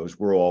 hours? He goes,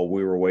 we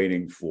were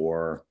waiting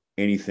for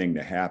anything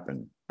to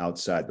happen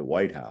outside the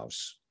White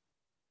House.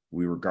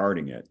 We were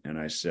guarding it. And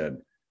I said,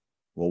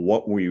 well,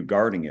 what were you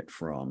guarding it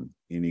from?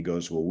 And he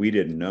goes, well, we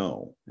didn't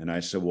know. And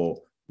I said,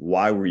 well,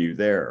 why were you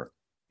there?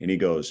 And he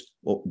goes,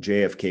 well,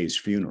 JFK's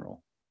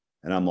funeral.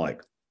 And I'm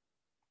like,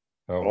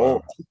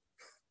 wow.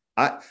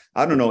 I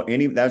don't know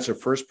that's the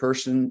first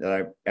person that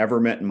I've ever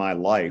met in my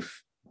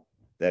life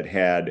that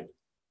had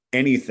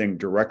anything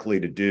directly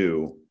to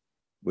do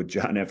with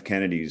John F.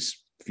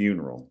 Kennedy's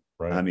funeral.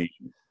 Right. I mean,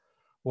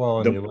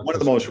 well, one of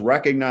the most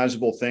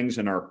recognizable things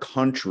in our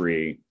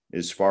country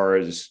as far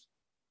as,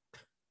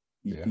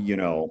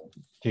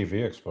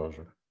 TV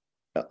exposure.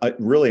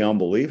 Really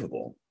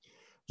unbelievable.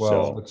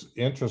 Well, it's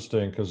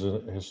interesting because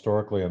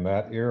historically in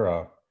that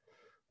era,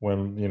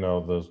 when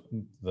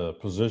the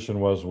position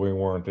was we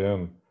weren't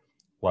in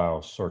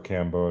Laos or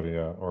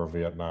Cambodia or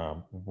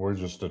Vietnam, we're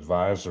just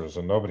advisors,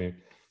 and nobody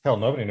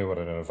knew what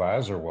an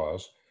advisor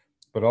was.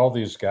 But all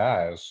these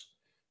guys,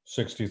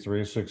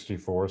 63,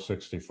 64,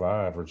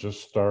 65, are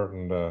just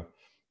starting to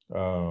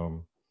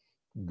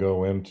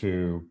go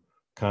into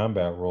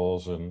combat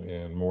roles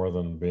in more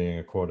than being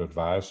a quote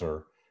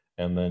advisor.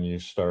 And then you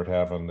start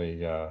having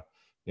the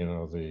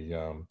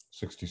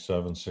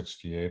 67,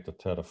 68, the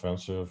Tet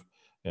Offensive,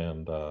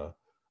 and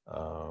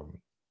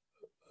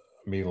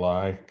My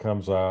Lai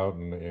comes out,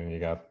 and you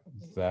got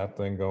that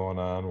thing going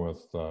on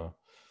with,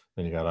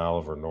 then you got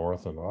Oliver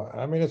North. And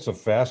I mean, it's a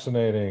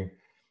fascinating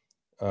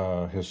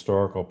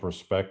historical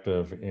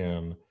perspective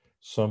in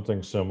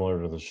something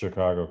similar to the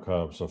Chicago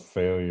Cubs, a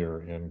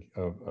failure in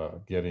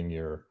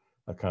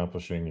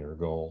accomplishing your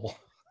goal.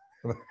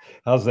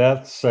 How's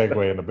that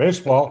segue into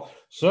baseball?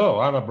 So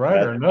on a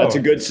brighter note, that's a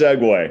good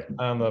segue.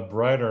 On the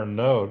brighter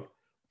note,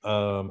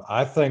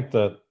 I think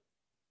that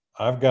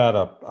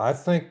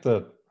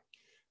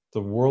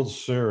the World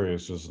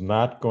Series is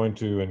not going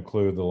to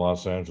include the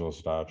Los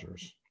Angeles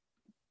Dodgers.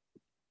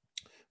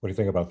 What do you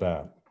think about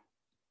that?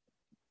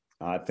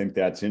 I think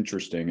that's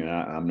interesting, and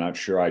I'm not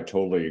sure I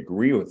totally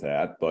agree with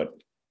that, but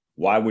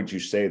why would you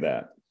say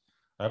that?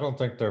 I don't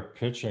think their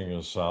pitching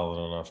is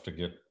solid enough to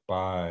get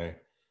by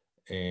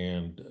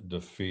and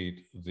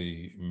defeat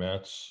the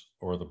Mets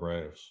or the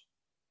Braves.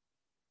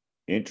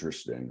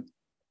 Interesting.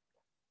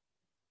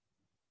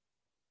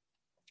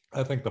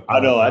 I think I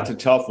know that's a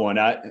tough one.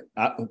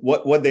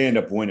 What they end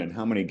up winning?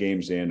 How many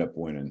games they end up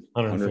winning?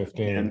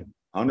 115.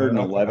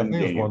 111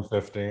 games.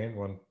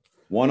 115.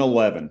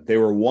 111. They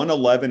were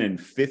 111 and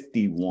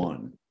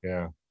 51.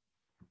 Yeah.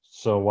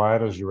 So why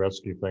does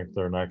Uretsky think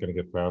they're not going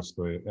to get past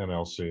the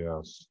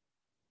NLCS?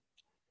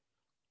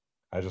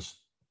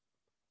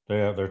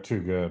 They're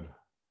too good.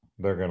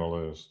 They're going to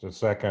lose.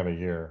 It's that kind of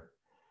year.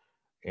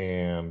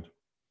 And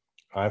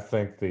I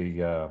think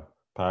the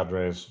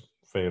Padres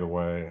fade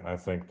away. I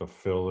think the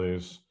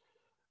Phillies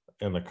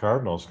and the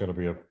Cardinals going to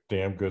be a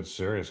damn good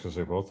series because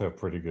they both have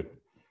pretty good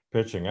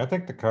pitching. I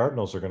think the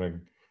Cardinals are going to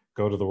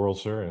go to the World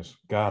Series.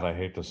 God, I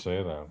hate to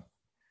say that.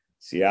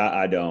 See,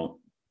 I don't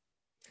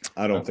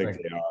think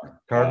they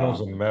are.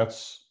 Cardinals and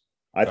Mets.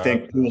 I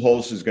think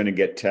Pujols is going to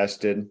get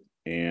tested.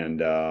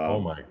 And oh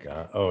my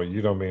God! Oh,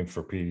 you don't mean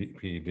for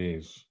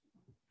PEDs?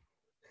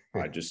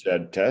 I just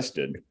said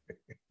tested.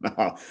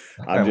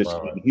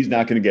 He's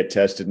not going to get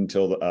tested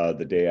until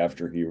the day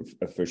after he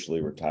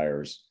officially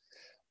retires.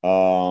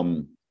 Yeah,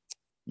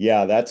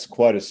 that's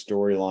quite a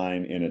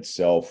storyline in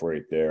itself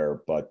right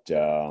there. But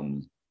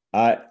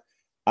I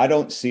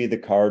don't see the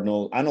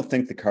Cardinals. I don't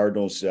think the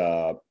Cardinals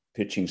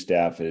pitching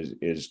staff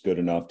is good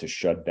enough to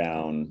shut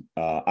down.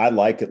 I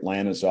like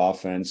Atlanta's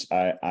offense.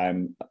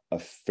 I'm a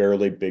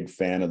fairly big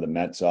fan of the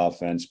Mets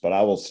offense, but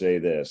I will say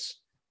this.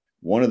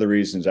 One of the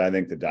reasons I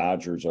think the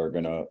Dodgers are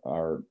gonna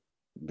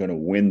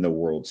win the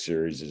World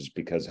Series is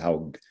because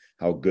how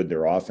good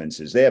their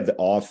offense is. They have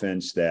the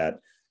offense that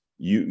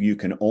you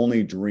can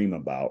only dream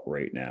about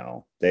right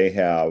now. They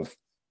have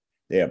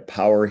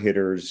power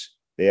hitters.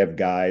 They have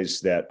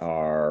guys that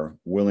are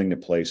willing to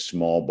play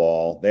small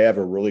ball. They have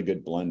a really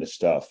good blend of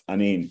stuff. I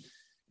mean,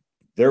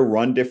 their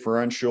run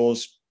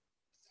differentials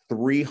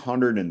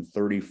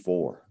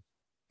 334.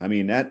 I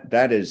mean,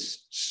 that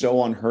is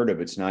so unheard of.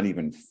 It's not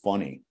even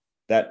funny.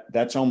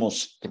 That's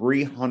almost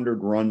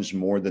 300 runs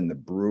more than the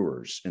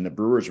Brewers, and the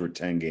Brewers were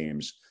 10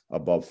 games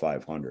above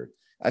 500.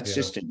 That's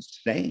just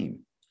insane.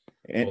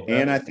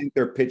 And I think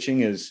their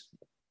pitching is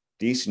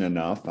decent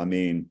enough. I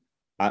mean,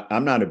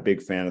 I'm not a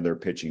big fan of their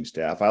pitching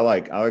staff. I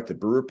like the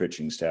Brewer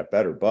pitching staff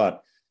better,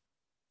 but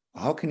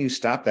how can you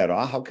stop that?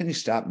 How can you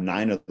stop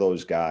 9 of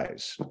those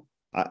guys?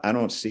 I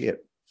don't see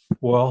it.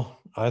 Well,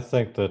 I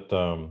think that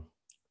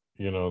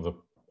you know, the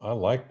I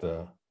like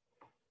the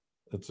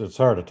it's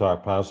hard to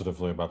talk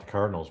positively about the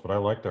Cardinals, but I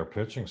like their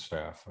pitching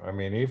staff. I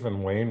mean,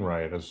 even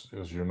Wainwright is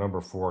your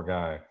number 4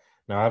 guy.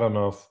 Now, I don't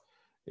know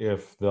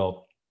if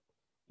they'll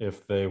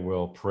if they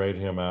will parade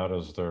him out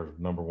as their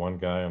number 1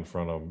 guy in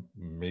front of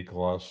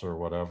Mikolas or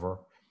whatever,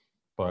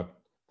 but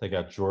they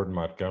got Jordan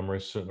Montgomery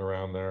sitting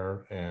around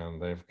there,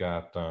 and they've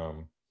got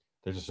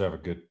they just have a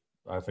good.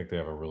 I think they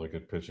have a really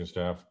good pitching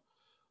staff.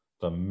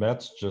 The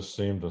Mets just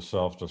seem to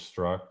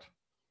self-destruct.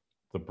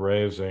 The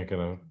Braves ain't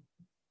gonna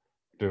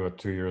do it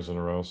 2 years in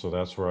a row, so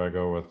that's where I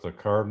go with the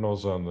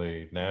Cardinals on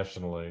the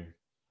National League,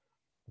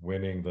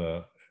 winning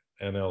the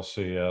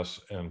NLCS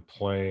and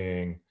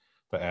playing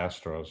the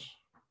Astros.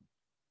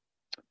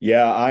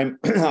 Yeah,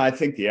 I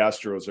think the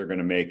Astros are going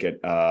to make it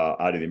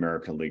out of the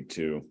American League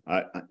too.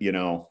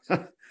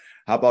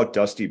 How about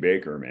Dusty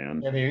Baker,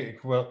 man?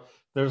 Well,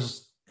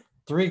 there's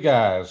 3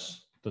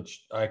 guys that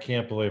I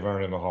can't believe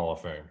aren't in the Hall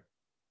of Fame.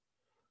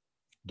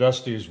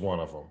 Dusty's one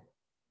of them.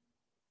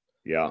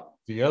 Yeah,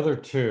 The other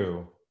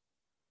 2,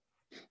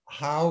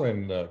 how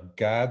in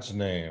God's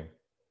name,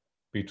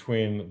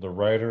 between the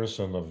writers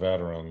and the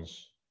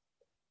veterans,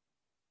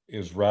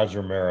 is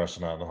Roger Maris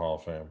not in the Hall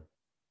of Fame?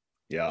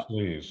 yeah,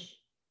 Please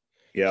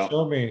yeah,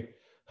 show me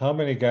how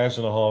many guys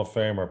in the Hall of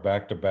Fame are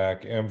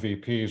back-to-back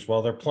MVPs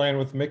while they're playing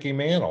with Mickey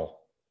Mantle.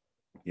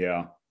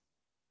 yeah,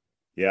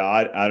 yeah.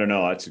 I don't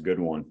know. That's a good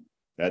one.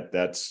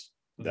 That's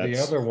The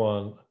other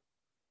one,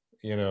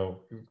 you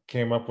know,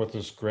 came up with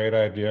this great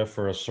idea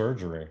for a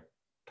surgery,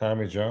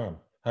 Tommy John.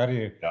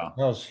 yeah,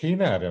 How's he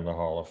not in the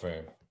Hall of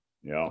Fame?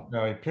 yeah.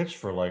 Now, he pitched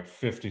for like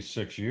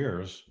 56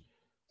 years,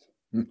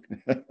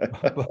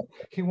 but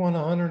he won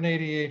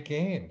 188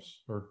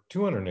 games, or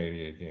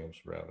 288 games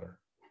rather.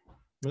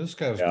 I mean, this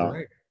guy's Yeah,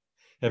 great.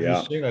 Have you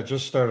yeah. seen? I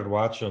just started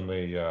watching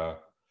the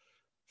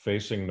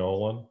Facing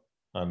Nolan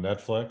on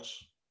Netflix,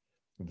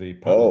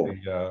 Oh,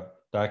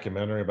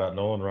 documentary about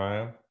Nolan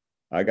Ryan.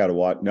 I got to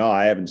watch. No,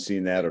 I haven't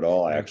seen that at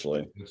all, It's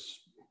actually.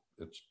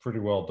 it's pretty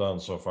well done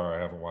so far.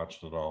 I haven't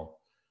watched it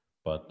all,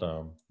 but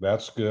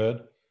that's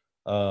good.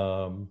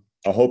 Um,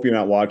 I hope you're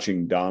not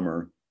watching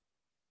Dahmer.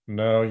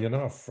 no, you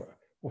know,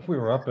 we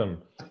were up in,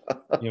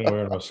 we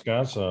were in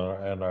Wisconsin,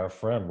 and our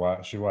friend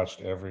she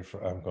watched every.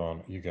 I'm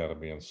going. You got to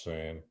be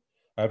insane.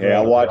 I'd Hey, I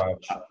rather watch.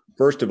 watch.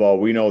 First of all,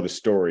 we know the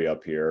story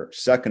up here.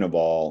 Second of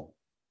all,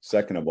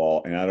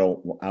 and I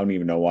don't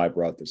even know why I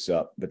brought this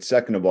up, but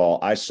second of all,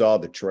 I saw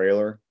the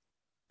trailer,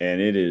 and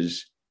it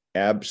is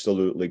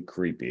absolutely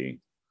creepy.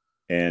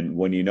 And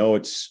when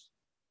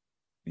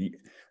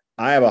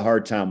I have a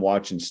hard time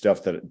watching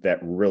stuff that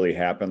really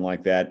happened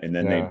like that, and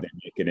then Yeah, they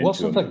make it into a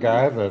wasn't the movie.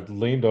 guy that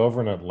leaned over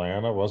in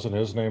Atlanta? Wasn't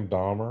his name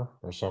Dahmer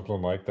or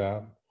something like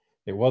that?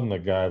 It wasn't the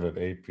guy that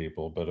ate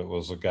people, but it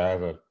was the guy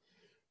that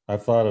I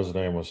thought his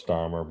name was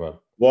Dahmer,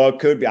 but Well, it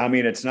could be. I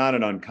mean, it's not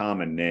an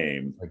uncommon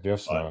name, I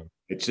guess but not.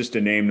 it's just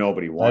a name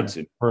nobody wants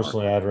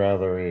anymore. I'd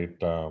rather eat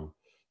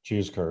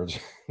cheese curds,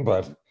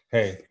 but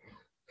hey,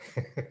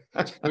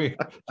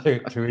 to,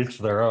 to each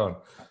their own.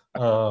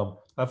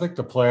 I think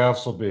the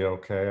playoffs will be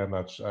okay. I'm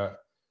not.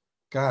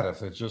 God,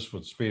 if it just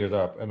would speed it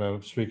up. And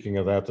then speaking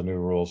of that, the new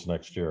rules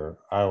next year,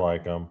 I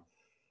like them.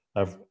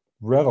 I've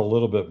read a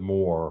little bit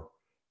more.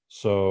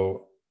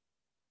 So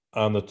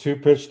on the 2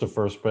 pitch to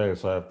first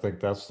base, I think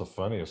that's the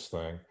funniest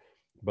thing.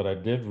 But I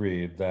did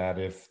read that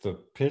if the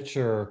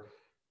pitcher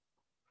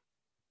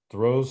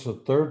throws the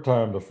 3rd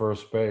time to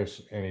first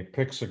base and he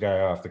picks a guy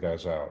off, the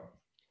guy's out.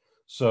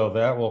 So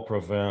that will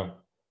prevent,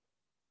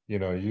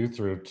 you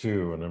threw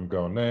 2 and him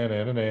going, nah,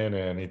 nah, nah, nah, nah,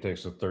 and he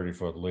takes a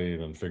 30-foot lead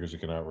and figures he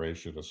can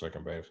outrace you to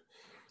second base.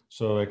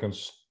 So they can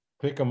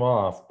pick him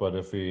off, but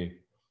if he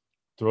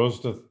throws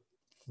to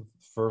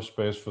first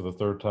base for the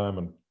 3rd time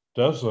and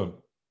doesn't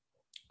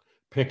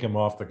pick him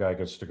off, the guy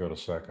gets to go to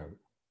second.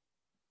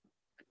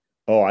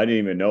 Oh, I didn't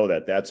even know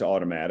that. That's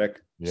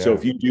automatic. So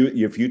Yeah,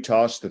 if you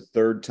toss the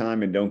 3rd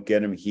time and don't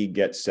get him, he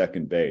gets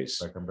second base.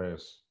 second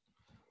base.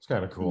 It's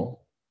kind of Hmm.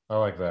 cool. I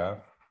like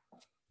that.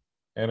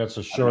 And it's a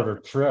I don't know. shorter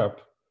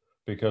trip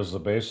because the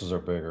bases are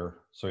bigger,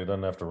 so he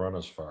doesn't have to run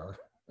as far.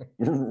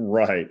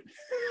 Right.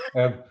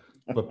 And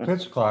the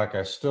pitch clock,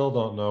 I still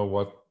don't know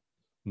what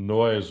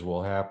noise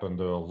will happen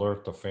to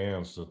alert the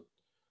fans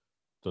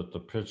that the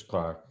pitch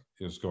clock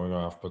is going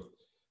off. But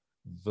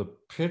the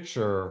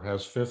pitcher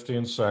has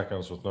 15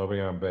 seconds with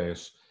nobody on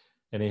base,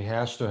 and he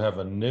has to have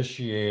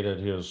initiated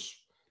his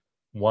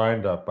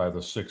windup by the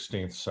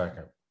 16th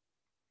second.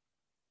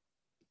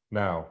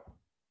 Now,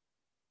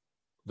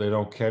 they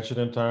don't catch it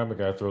in time. The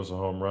guy throws a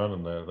home run,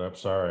 and I'm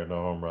sorry, no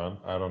home run.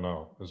 I don't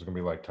know. Is it going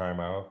to be like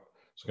timeout?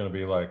 It's going to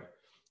be like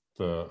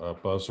the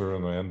buzzer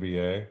in the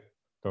NBA.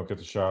 Don't get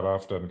the shot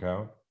off, doesn't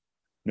count.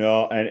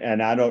 No,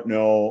 and I don't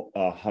know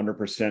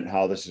 100%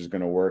 how this is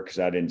going to work because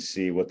I didn't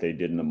see what they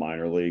did in the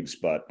minor leagues,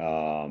 but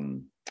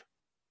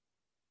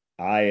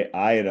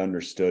I had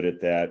understood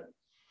it that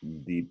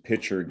the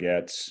pitcher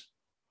gets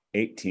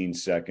 18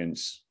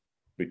 seconds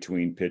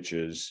between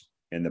pitches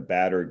and the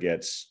batter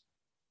gets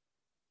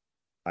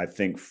I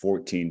think,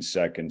 14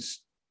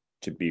 seconds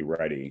to be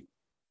ready.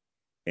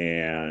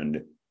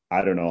 And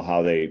I don't know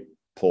how they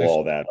pull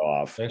all that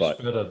off, but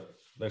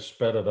they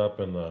sped it up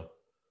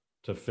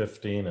to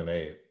 15 and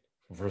 8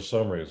 for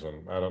some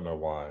reason. I don't know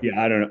why. yeah,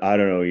 I don't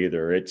know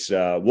either. It's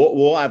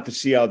we'll have to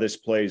see how this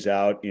plays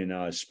out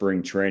in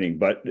spring training.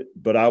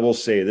 But I will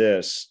say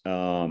this,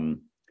 kind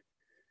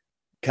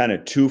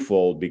of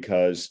twofold,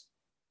 because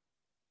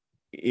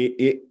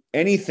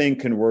anything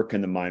can work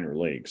in the minor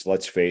leagues.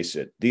 Let's face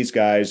it. These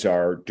guys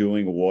are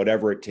doing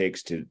whatever it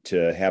takes to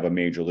have a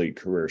major league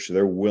career. So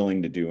they're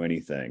willing to do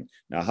anything.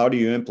 Now, how do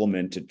you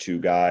implement it to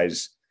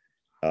guys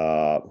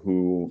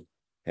who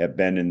have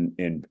been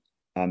in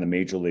on the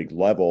major league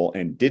level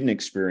and didn't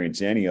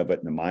experience any of it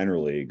in the minor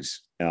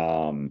leagues?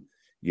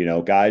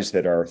 Guys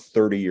that are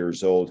 30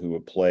 years old who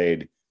have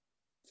played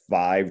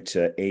 5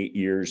 to 8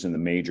 years in the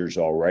majors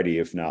already,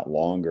 if not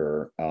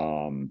longer.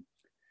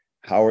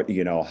 How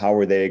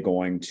are they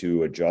going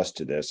to adjust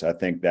to this? I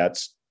think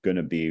that's going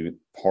to be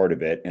part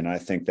of it. And I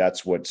think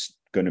that's what's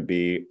going to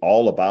be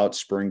all about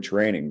spring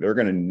training. They're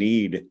going to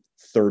need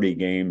 30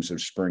 games of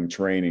spring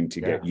training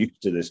to get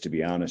used to this, to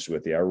be honest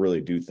with you. I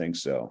really do think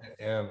so.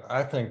 And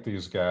I think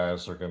these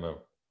guys are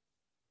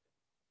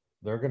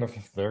they're going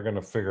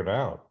to figure it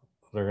out.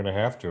 They're going to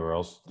have to, or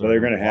else they're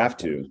going to have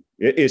to,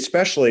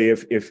 especially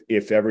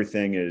if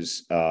everything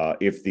is,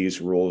 if these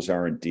rules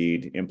are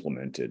indeed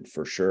implemented,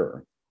 for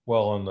sure.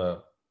 Well, and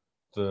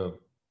the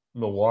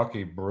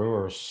Milwaukee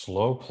Brewers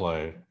slow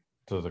play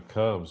to the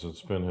Cubs,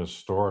 it's been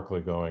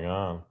historically going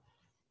on,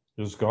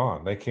 is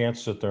gone. They can't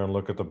sit there and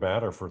look at the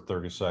batter for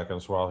 30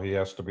 seconds while he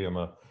has to be in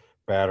the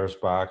batter's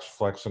box,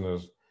 flexing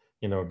his,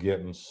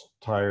 getting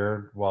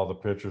tired while the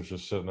pitcher's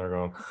just sitting there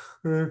going,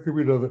 give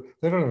me another.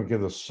 They don't even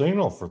give the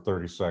signal for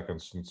 30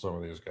 seconds in some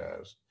of these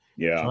guys.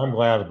 Yeah. So I'm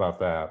glad about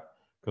that,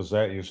 because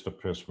that used to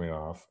piss me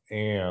off.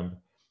 And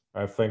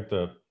I think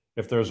that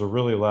if there's a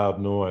really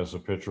loud noise, the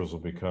pitchers will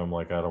become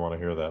like, I don't want to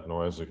hear that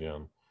noise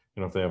again.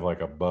 If they have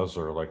like a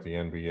buzzer like the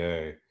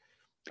NBA.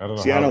 I don't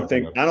know. See, I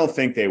don't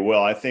think they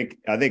will. I think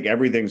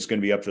everything's going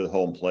to be up to the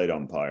home plate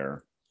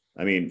umpire.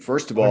 I mean,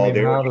 first of all,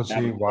 how does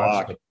he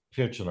watch the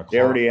pitch in a clock? They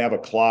already have a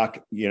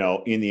clock,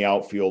 in the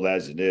outfield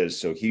as it is,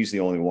 so he's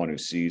the only one who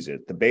sees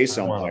it. The base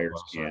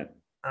umpires can't.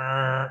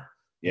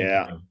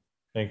 Yeah.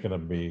 Ain't gonna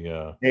be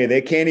hey,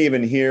 they can't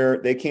even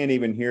hear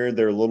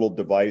their little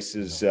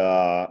devices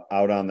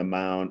out on the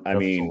mound. I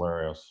mean,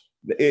 hilarious.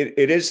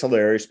 It is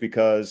hilarious,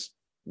 because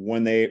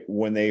when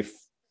they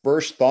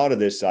first thought of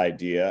this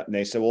idea, and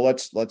they said, well,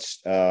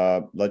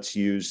 let's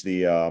use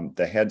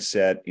the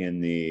headset in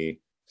the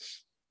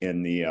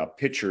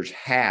pitcher's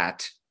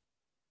hat,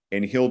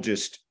 and he'll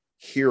just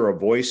hear a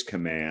voice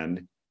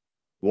command.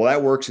 Well,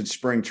 that works at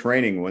spring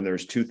training when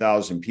there's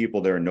 2,000 people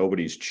there and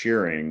nobody's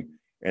cheering.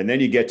 And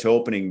then you get to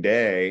opening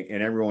day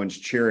and everyone's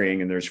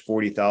cheering, and there's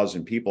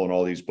 40,000 people in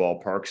all these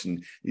ballparks,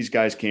 and these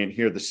guys can't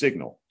hear the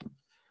signal.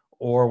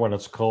 Or when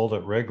it's cold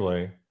at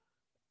Wrigley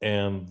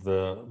and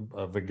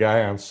the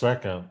guy on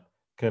second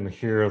can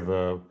hear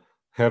the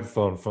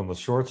headphone from the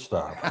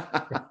shortstop.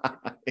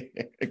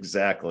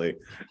 Exactly.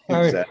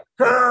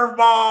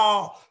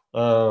 Curveball.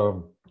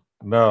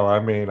 No, I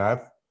mean,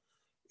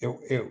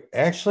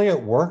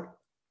 it worked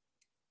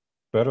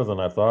better than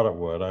I thought it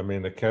would. I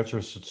mean, the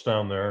catcher sits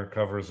down there and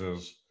covers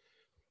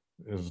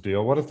his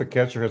deal. What if the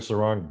catcher hits the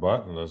wrong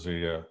button? Does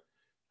he?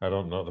 I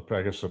don't know.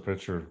 I guess the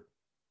pitcher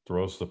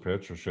throws the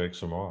pitch or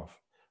shakes him off.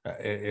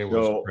 It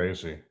was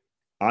crazy.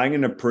 I'm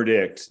going to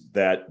predict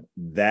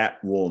that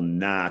will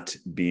not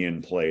be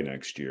in play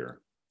next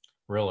year.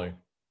 Really?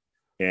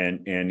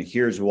 And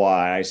here's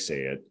why I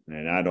say it.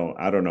 And I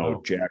don't know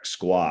jack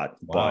squat.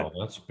 Wow,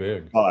 that's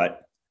big.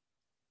 But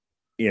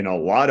in a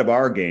lot of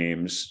our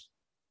games,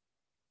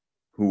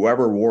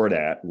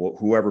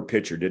 whoever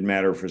pitcher, didn't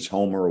matter if it's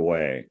home or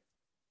away,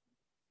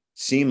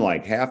 seemed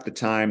like half the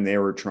time they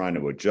were trying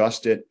to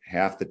adjust it,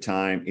 half the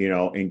time,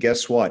 and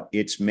guess what?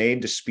 It's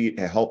made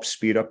to help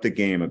speed up the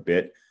game a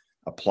bit,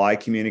 apply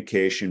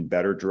communication,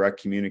 better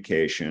direct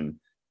communication.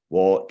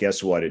 Well,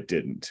 guess what? It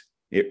didn't.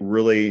 It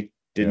really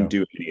didn't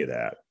do any of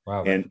that.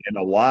 Wow. And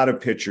a lot of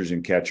pitchers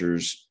and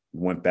catchers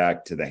went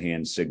back to the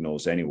hand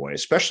signals anyway,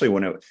 especially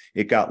when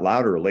it got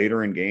louder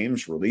later in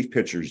games. Relief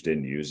pitchers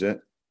didn't use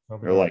it.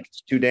 Okay. They're like,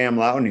 it's too damn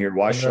loud in here.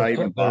 Why should I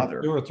even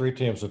bother? 2 or 3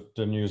 teams that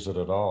didn't use it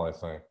at all, I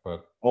think.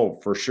 But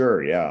for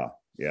sure. Yeah.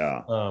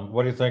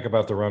 What do you think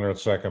about the runner at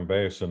second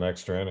base in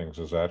extra innings?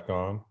 Is that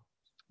gone?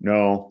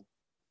 No.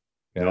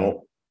 Yeah.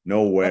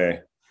 No way.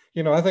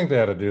 I think they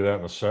had to do that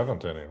in the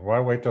 7th inning. Why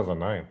wait till the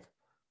 9th?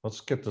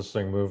 Let's get this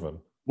thing moving.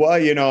 Well,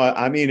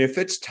 I mean, if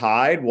it's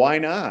tied, why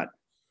not?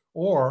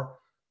 Or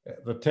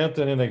the 10th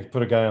inning, they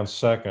put a guy on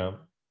second.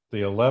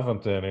 The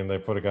 11th inning, they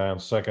put a guy on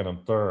second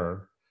and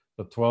third.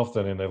 The 12th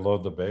inning, they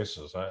load the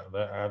bases.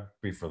 I'd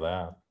be for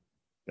that.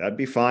 That'd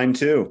be fine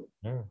too.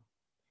 Yeah,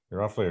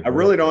 you're awfully. I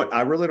really don't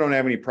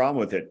have any problem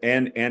with it.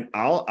 And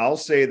I'll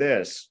say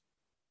this: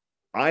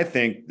 I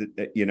think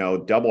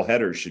that double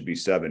headers should be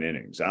 7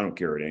 innings. I don't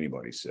care what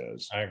anybody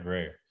says. I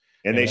agree.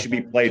 And they should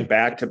be played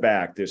back to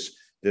back. This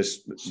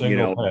This,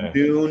 Single pay.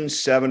 noon,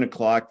 7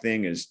 o'clock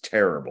thing is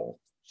terrible.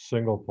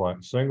 Single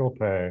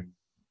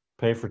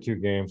pay for 2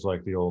 games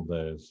like the old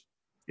days.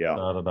 Yeah.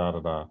 Da da da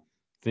da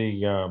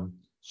da.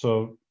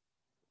 So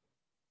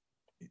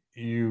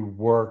you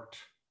worked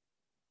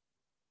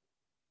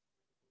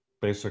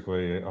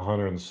basically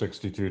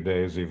 162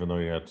 days, even though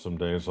you had some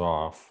days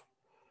off.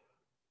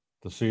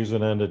 The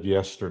season ended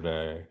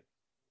yesterday.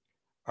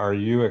 Are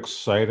you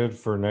excited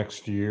for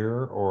next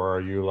year, or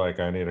are you like,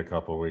 I need a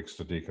couple of weeks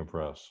to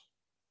decompress?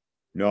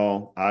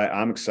 No,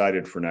 I'm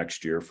excited for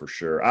next year for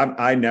sure.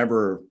 I've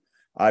never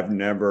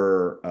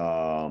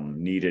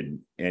needed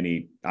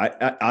any.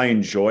 I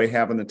enjoy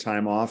having the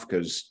time off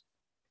because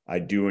I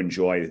do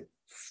enjoy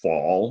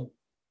fall,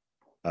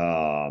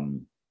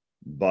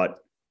 but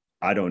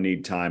I don't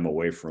need time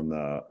away from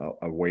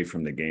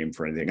the game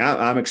for anything.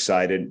 I'm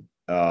excited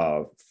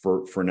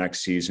for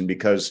next season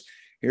because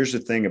here's the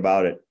thing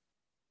about it.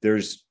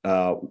 There's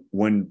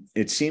when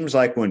it seems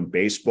like when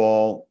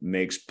baseball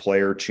makes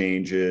player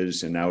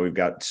changes and now we've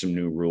got some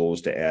new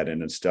rules to add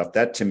in and stuff,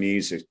 that to me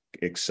is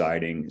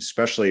exciting,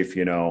 especially if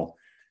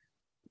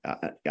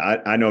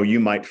I know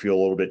you might feel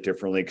a little bit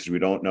differently because we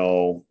don't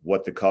know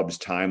what the Cubs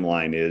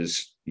timeline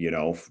is,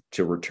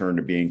 to return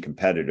to being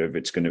competitive. If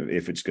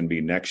it's going to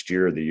be next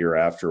year or the year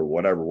after, or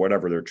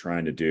whatever they're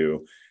trying to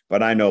do.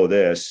 But I know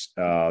this,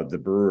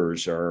 the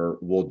Brewers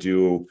will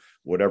do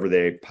whatever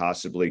they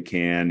possibly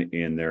can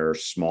in their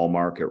small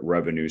market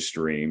revenue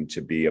stream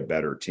to be a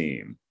better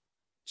team.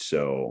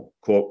 So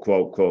quote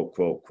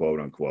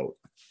unquote.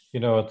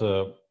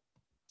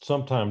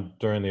 Sometime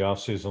during the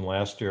offseason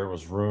last year, it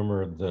was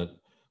rumored that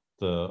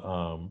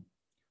the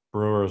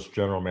Brewers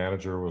general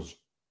manager was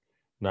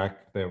not,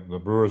 the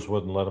Brewers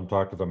wouldn't let him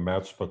talk to the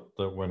Mets, but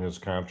that when his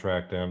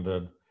contract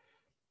ended,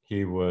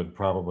 he would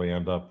probably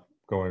end up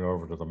going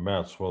over to the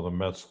Mets. Well, the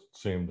Mets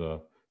seemed to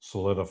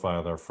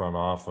solidify their front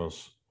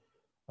office,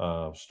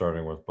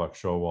 starting with Buck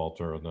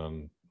Showalter and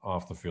then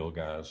off the field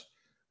guys.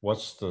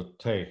 What's the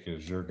take?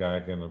 Is your guy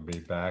going to be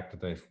back?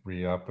 Did they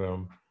re-up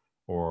him,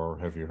 or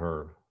have you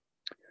heard?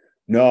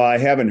 No, I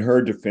haven't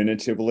heard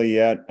definitively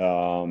yet.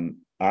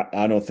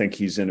 I don't think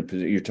he's in a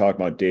position. You're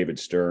talking about David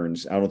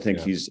Stearns. I don't think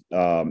he's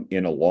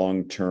in a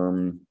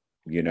long-term,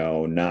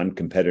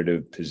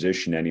 non-competitive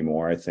position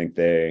anymore. I think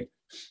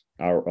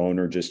our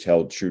owner just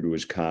held true to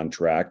his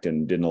contract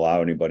and didn't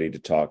allow anybody to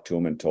talk to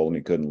him and told him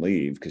he couldn't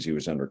leave because he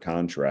was under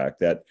contract.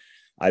 That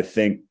I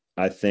think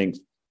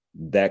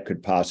that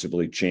could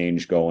possibly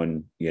change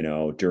going,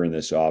 during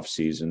this off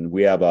season.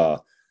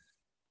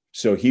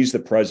 So he's the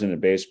president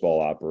of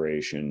baseball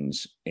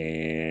operations,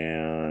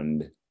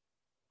 and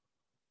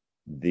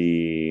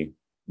the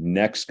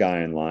next guy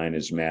in line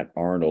is Matt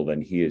Arnold,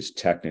 and he is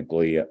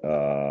technically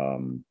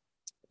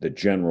the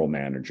general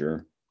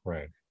manager.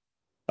 Right.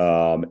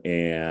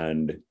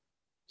 And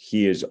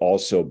he has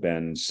also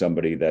been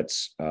somebody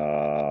that's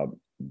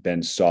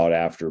been sought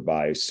after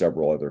by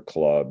several other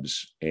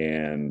clubs,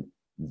 and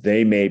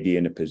they may be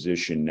in a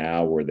position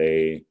now where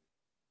they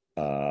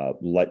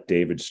let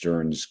David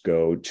Stearns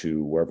go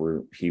to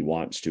wherever he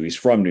wants to. He's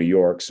from New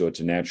York, so it's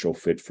a natural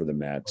fit for the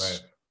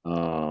Mets.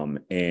 Right.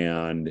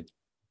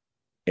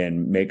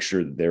 And make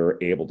sure that they're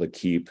able to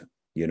keep,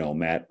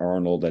 Matt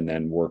Arnold and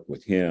then work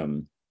with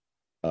him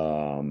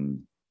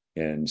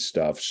and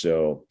stuff.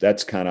 So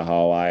that's kind of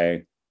how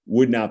I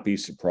would not be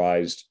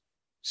surprised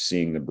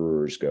seeing the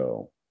Brewers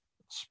go.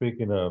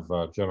 Speaking of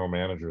general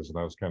managers, and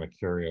I was kind of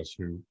curious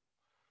who,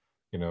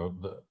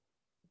 the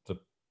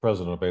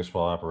president of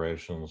baseball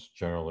operations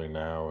generally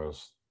now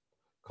is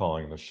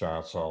calling the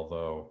shots,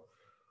 although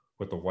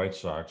with the White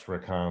Sox,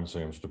 Rick Hahn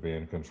seems to be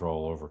in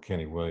control over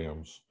Kenny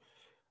Williams.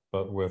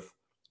 But do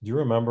you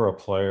remember a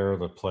player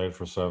that played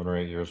for 7 or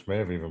 8 years, may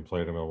have even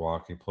played in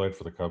Milwaukee, played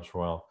for the Cubs for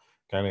a while,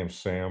 a guy named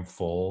Sam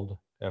Fuld,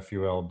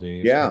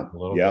 F-U-L-D, Yeah.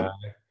 little guy.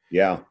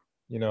 Yeah.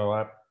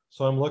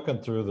 So I'm looking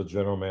through the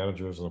general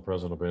managers and the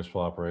president of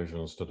baseball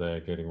operations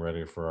today, getting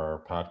ready for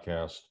our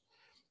podcast.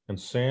 And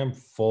Sam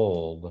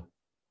Fuld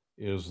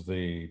is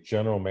the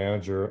general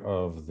manager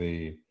of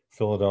the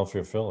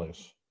Philadelphia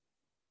Phillies.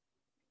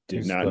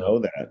 Did not know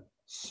that.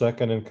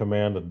 Second in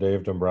command of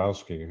Dave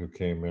Dombrowski, who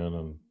came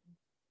in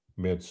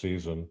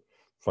mid-season,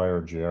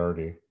 fired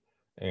Giardi.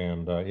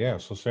 And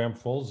so Sam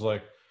Fuld's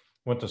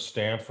went to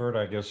Stanford.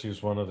 I guess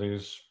he's one of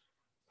these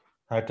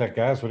high-tech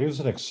guys, but he was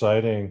an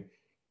exciting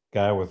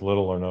guy with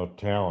little or no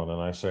talent.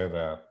 And I say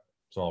that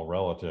it's all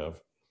relative.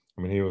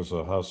 I mean, he was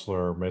a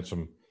hustler, made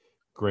some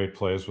great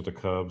plays with the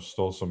Cubs,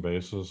 stole some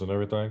bases and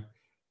everything.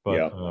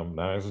 But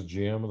now he's a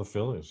GM of the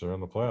Phillies. They're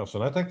in the playoffs.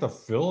 And I think the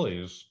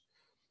Phillies,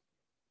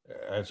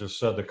 I just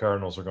said the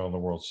Cardinals are going to the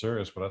World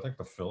Series, but I think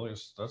the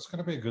Phillies, that's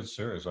going to be a good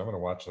series. I'm going to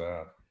watch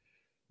that.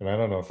 And I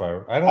don't know if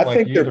I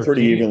think they're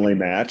pretty evenly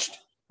matched.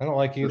 I don't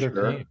like either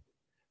team.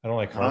 I don't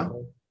like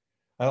Hartman.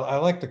 I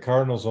like the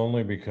Cardinals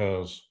only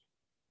because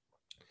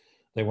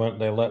they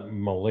let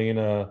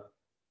Molina,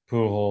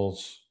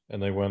 Pujols,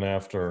 and they went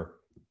after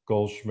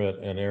Goldschmidt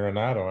and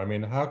Arenado. I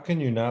mean, how can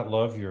you not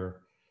love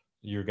your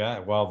guy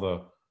while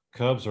the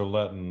Cubs are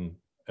letting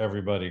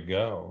everybody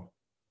go?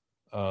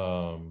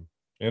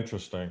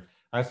 Interesting.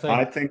 I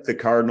think the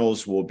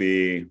Cardinals will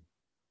be.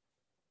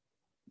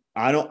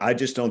 I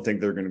just don't think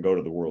they're going to go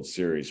to the World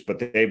Series, but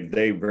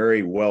they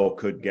very well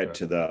could get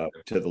to the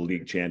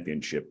league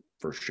championship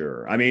for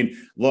sure. I mean,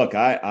 look,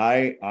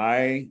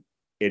 I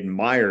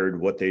admired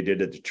what they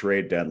did at the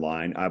trade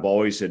deadline. I've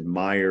always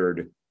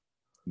admired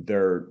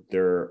their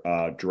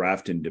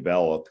draft and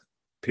develop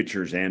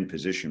pitchers and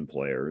position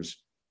players.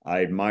 I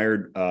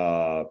admired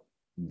the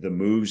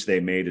moves they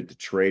made at the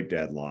trade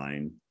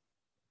deadline.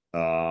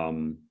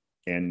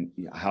 And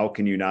how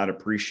can you not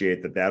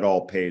appreciate that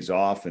all pays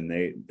off, and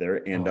they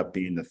end up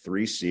being the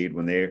 3 seed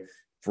when they,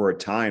 for a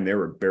time, they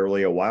were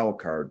barely a wild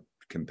card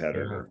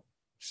competitor. Yeah.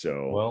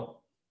 So,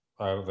 well,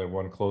 they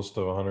won close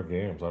to 100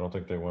 games. I don't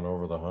think they went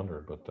over the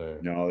 100,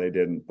 but no, they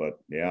didn't. But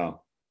yeah,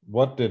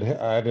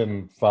 I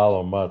didn't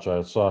follow much.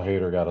 I saw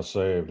Hader got a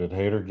save. Did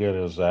Hader get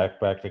his act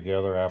back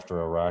together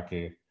after a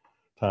rocky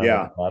time with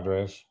yeah, the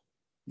Padres?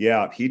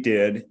 yeah, he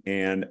did.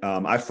 And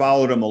I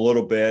followed him a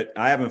little bit.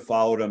 I haven't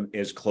followed him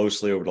as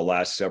closely over the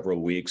last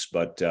several weeks,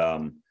 but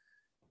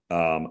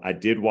I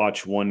did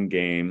watch one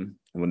game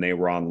when they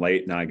were on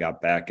late, and I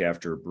got back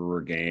after a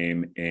Brewer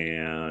game,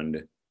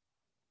 and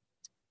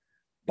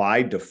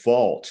by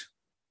default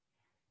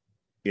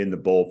in the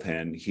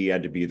bullpen, he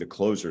had to be the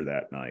closer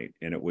that night.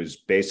 And it was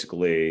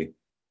basically,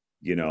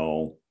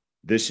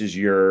 this is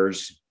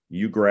yours.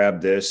 You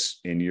grab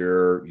this and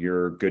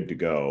you're good to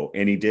go.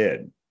 And he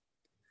did.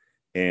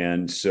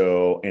 And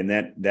so, and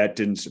that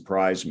didn't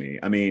surprise me.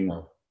 I mean,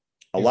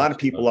 a lot of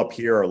people up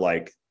here are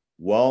like,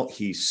 well,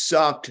 he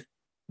sucked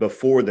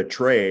before the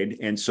trade,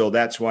 and so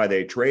that's why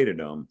they traded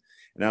him.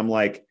 And I'm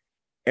like,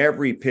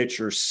 every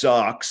pitcher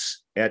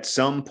sucks at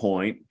some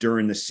point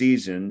during the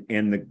season,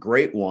 and the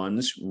great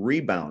ones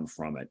rebound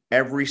from it.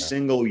 Every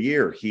single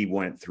year he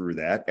went through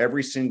that.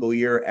 Every single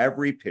year,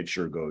 every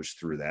pitcher goes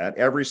through that.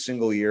 Every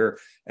single year,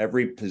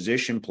 every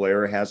position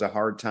player has a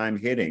hard time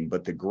hitting,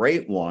 but the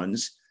great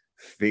ones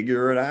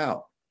figure it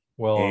out.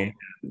 Well, and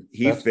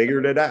he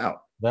figured it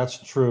out.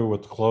 That's true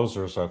with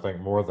closers, I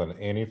think, more than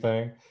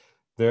anything.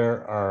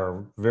 There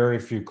are very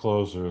few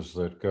closers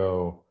that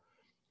go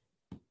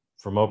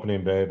from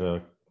opening day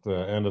to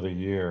the end of the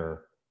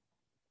year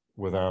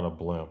without a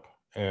blimp,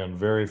 and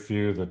very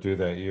few that do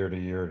that year to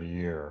year to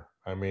year.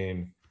 I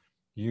mean,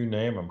 you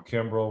name them.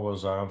 Kimbrel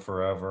was on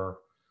forever.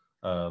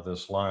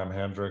 This Lime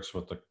Hendricks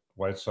with the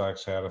White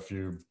Sox had a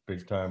few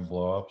big time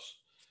blowups.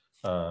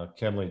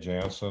 Kenley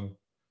Jansen,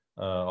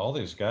 all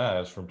these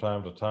guys from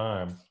time to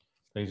time,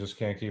 they just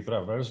can't keep it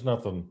up. There's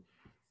nothing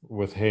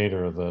with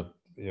Hader that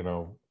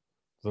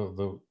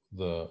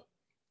the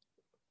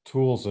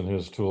tools in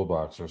his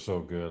toolbox are so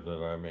good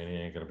that I mean he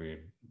ain't going to be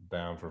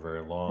down for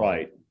very long.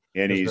 Right,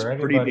 and he's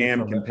pretty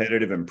damn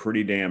competitive and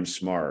pretty damn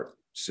smart.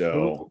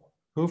 So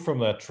who from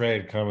that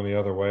trade coming the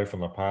other way from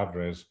the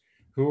Padres?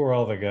 Who are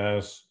all the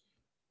guys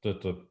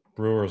that the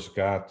Brewers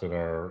got that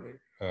are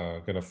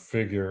going to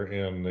figure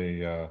in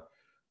the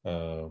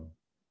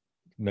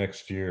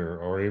next year,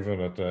 or even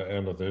at the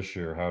end of this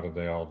year? How did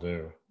they all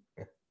do?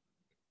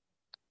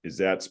 Is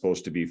that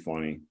supposed to be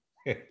funny?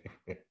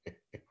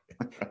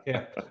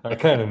 Yeah, I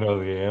kind of know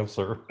the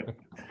answer.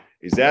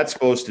 Is that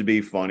supposed to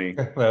be funny?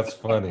 That's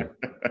funny.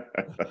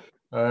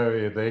 I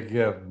mean, they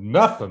get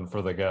nothing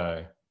for the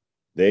guy.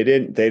 They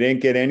didn't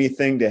get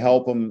anything to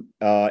help him,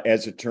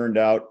 as it turned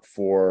out,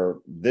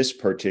 for this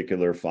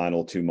particular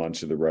final 2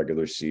 months of the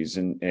regular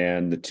season.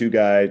 And the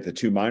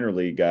two minor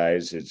league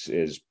guys,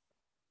 is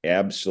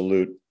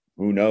absolute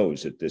who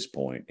knows at this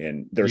point.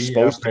 And they're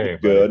supposed to be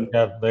good.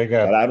 They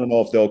got. But I don't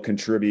know if they'll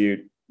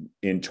contribute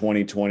in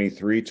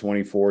 2023,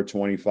 24,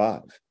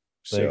 25.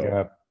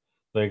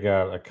 They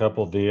got a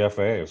couple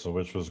DFAs,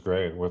 which was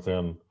great.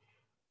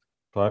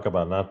 Talk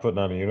about not putting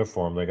on a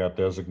uniform. They got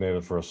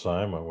designated for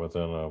assignment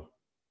within a.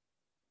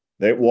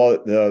 The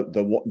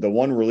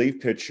one relief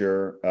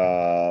pitcher,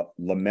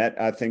 Lamette,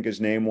 I think his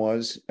name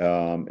was,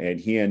 and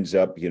he ends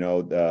up,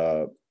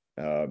 getting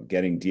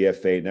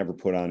DFA, never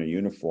put on a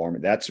uniform.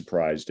 That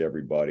surprised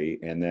everybody.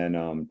 And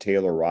then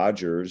Taylor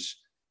Rogers,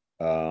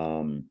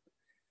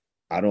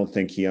 I don't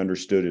think he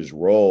understood his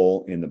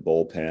role in the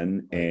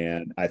bullpen,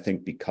 and I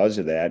think because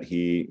of that,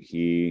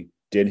 he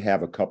did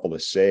have a couple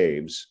of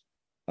saves,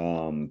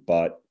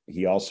 but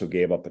he also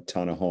gave up a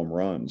ton of home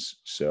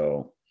runs.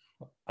 So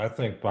I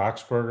think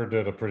Boxberger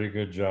did a pretty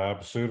good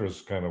job.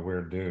 Suter's kind of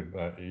weird dude.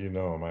 You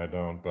know him, I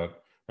don't,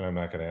 but I'm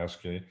not going to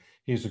ask you.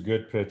 He's a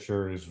good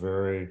pitcher. He's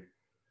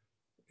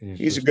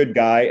a good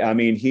guy. I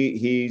mean,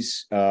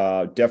 he's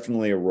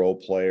definitely a role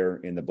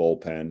player in the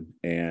bullpen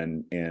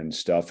and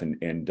stuff,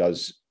 and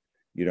does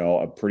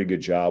a pretty good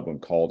job when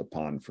called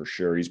upon, for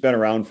sure. He's been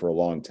around for a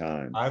long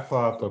time. I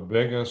thought the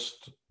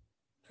biggest,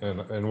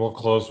 and we'll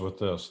close with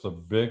this, the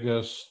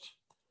biggest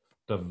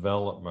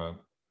development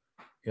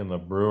in the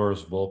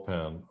Brewers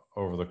bullpen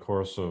over the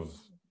course of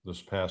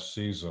this past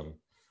season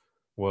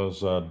was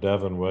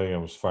Devin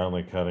Williams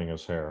finally cutting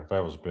his hair.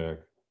 That was big.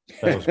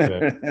 That was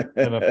big.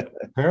 And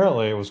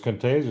apparently it was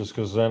contagious,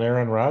 because then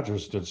Aaron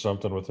Rodgers did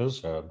something with his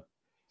head.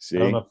 See? I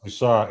don't know if you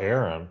saw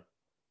Aaron.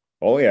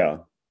 Oh, yeah.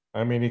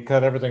 I mean, he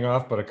cut everything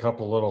off, but a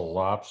couple little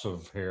lops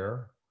of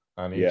hair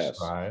on each Yes.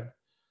 side.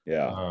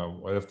 Yeah.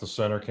 If the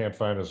center can't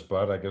find his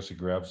butt, I guess he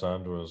grabs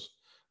onto his.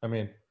 I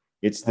mean,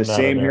 It's the I'm not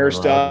an same Aaron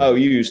hairstyle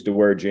Rodgers. you used to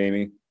wear,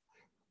 Jamie.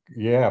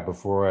 Yeah,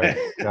 before I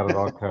got it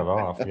all cut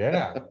off.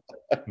 Yeah.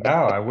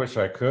 Now I wish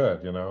I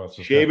could. It's just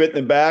kind Shave it in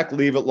the back,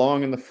 leave it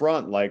long in the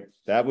front. Like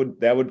that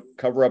would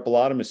cover up a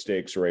lot of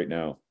mistakes right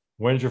now.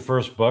 When's your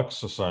first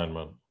Bucks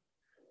assignment?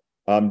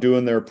 I'm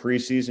doing their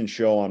preseason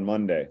show on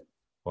Monday.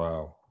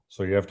 Wow.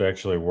 So you have to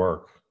actually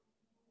work.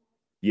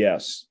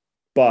 Yes,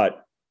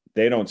 but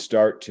they don't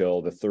start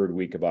till the third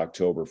week of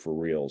October for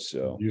real. Do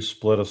So you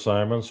split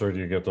assignments or do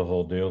you get the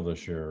whole deal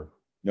this year?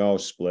 no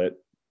split.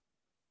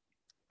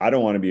 I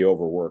don't want to be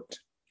overworked.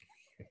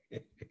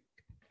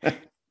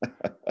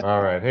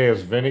 All right. Hey,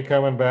 is Vinny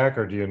coming back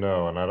or do you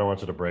know? And I don't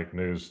want you to break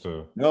news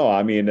to. No,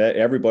 I mean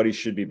everybody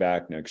should be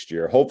back next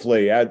year.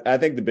 Hopefully, I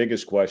think the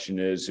biggest question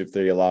is if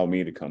they allow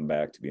me to come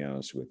back. To be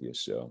honest with you,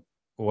 so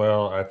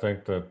Well, I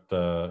think that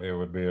it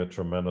would be a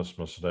tremendous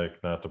mistake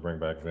not to bring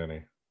back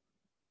Vinny.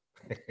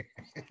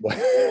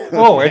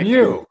 Oh, and thank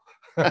you.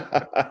 you.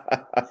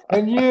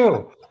 And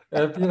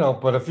you.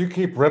 But if you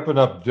keep ripping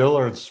up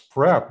Dillard's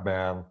prep,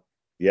 man,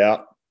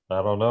 Yeah.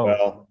 I don't know.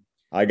 Well,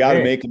 I got to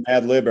Hey, make an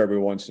ad lib every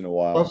once in a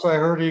while. plus I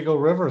heard Eagle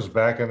River's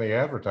back in the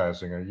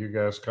advertising. Are you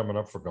guys coming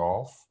up for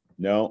golf?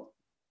 No,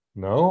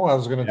 No, I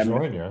was going to haven't,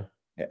 join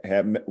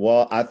you.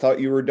 well, I thought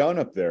you were done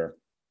up there.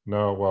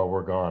 No, well,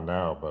 we're gone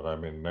now, but I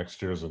mean,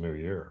 next year's a new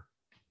year.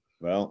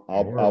 Well,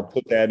 And I'll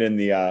put that in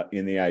the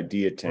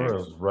idea tank. we're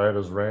as right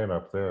as rain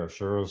up there.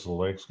 Sure as the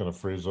lake's going to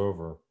freeze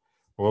over.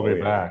 We'll Oh be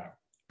yeah, back.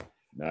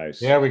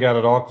 nice. Yeah, we got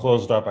it all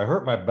closed up. I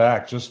hurt my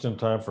back just in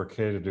time for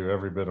Kay to do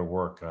every bit of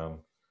work on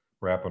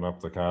wrapping up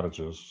the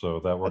cottages.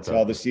 So that worked That's out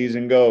how the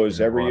season goes.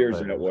 great. Every Well, year's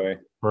that thanks. way.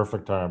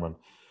 Perfect timing.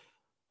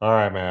 All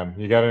right, man.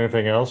 You got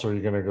anything else, or are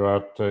you going to go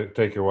out to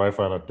take your wife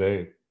on a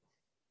date?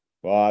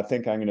 Well, I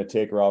think I'm going to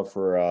take her out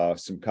for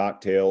some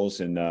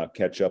cocktails and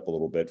catch up a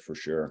little bit for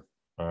sure.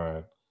 All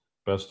right.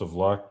 Best of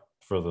luck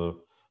for the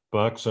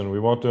Bucks, and we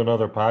won't do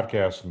another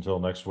podcast until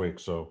next week.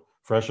 So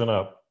freshen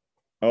up.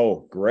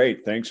 Oh,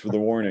 great. Thanks for the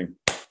warning.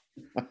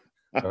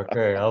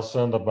 Okay, I'll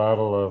send a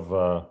bottle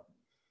of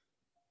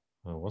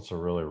what's a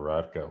really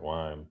rot gut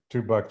wine?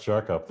 $2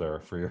 Chuck up there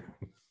for you.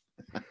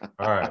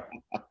 All right,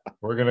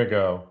 we're gonna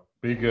go.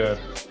 Be good.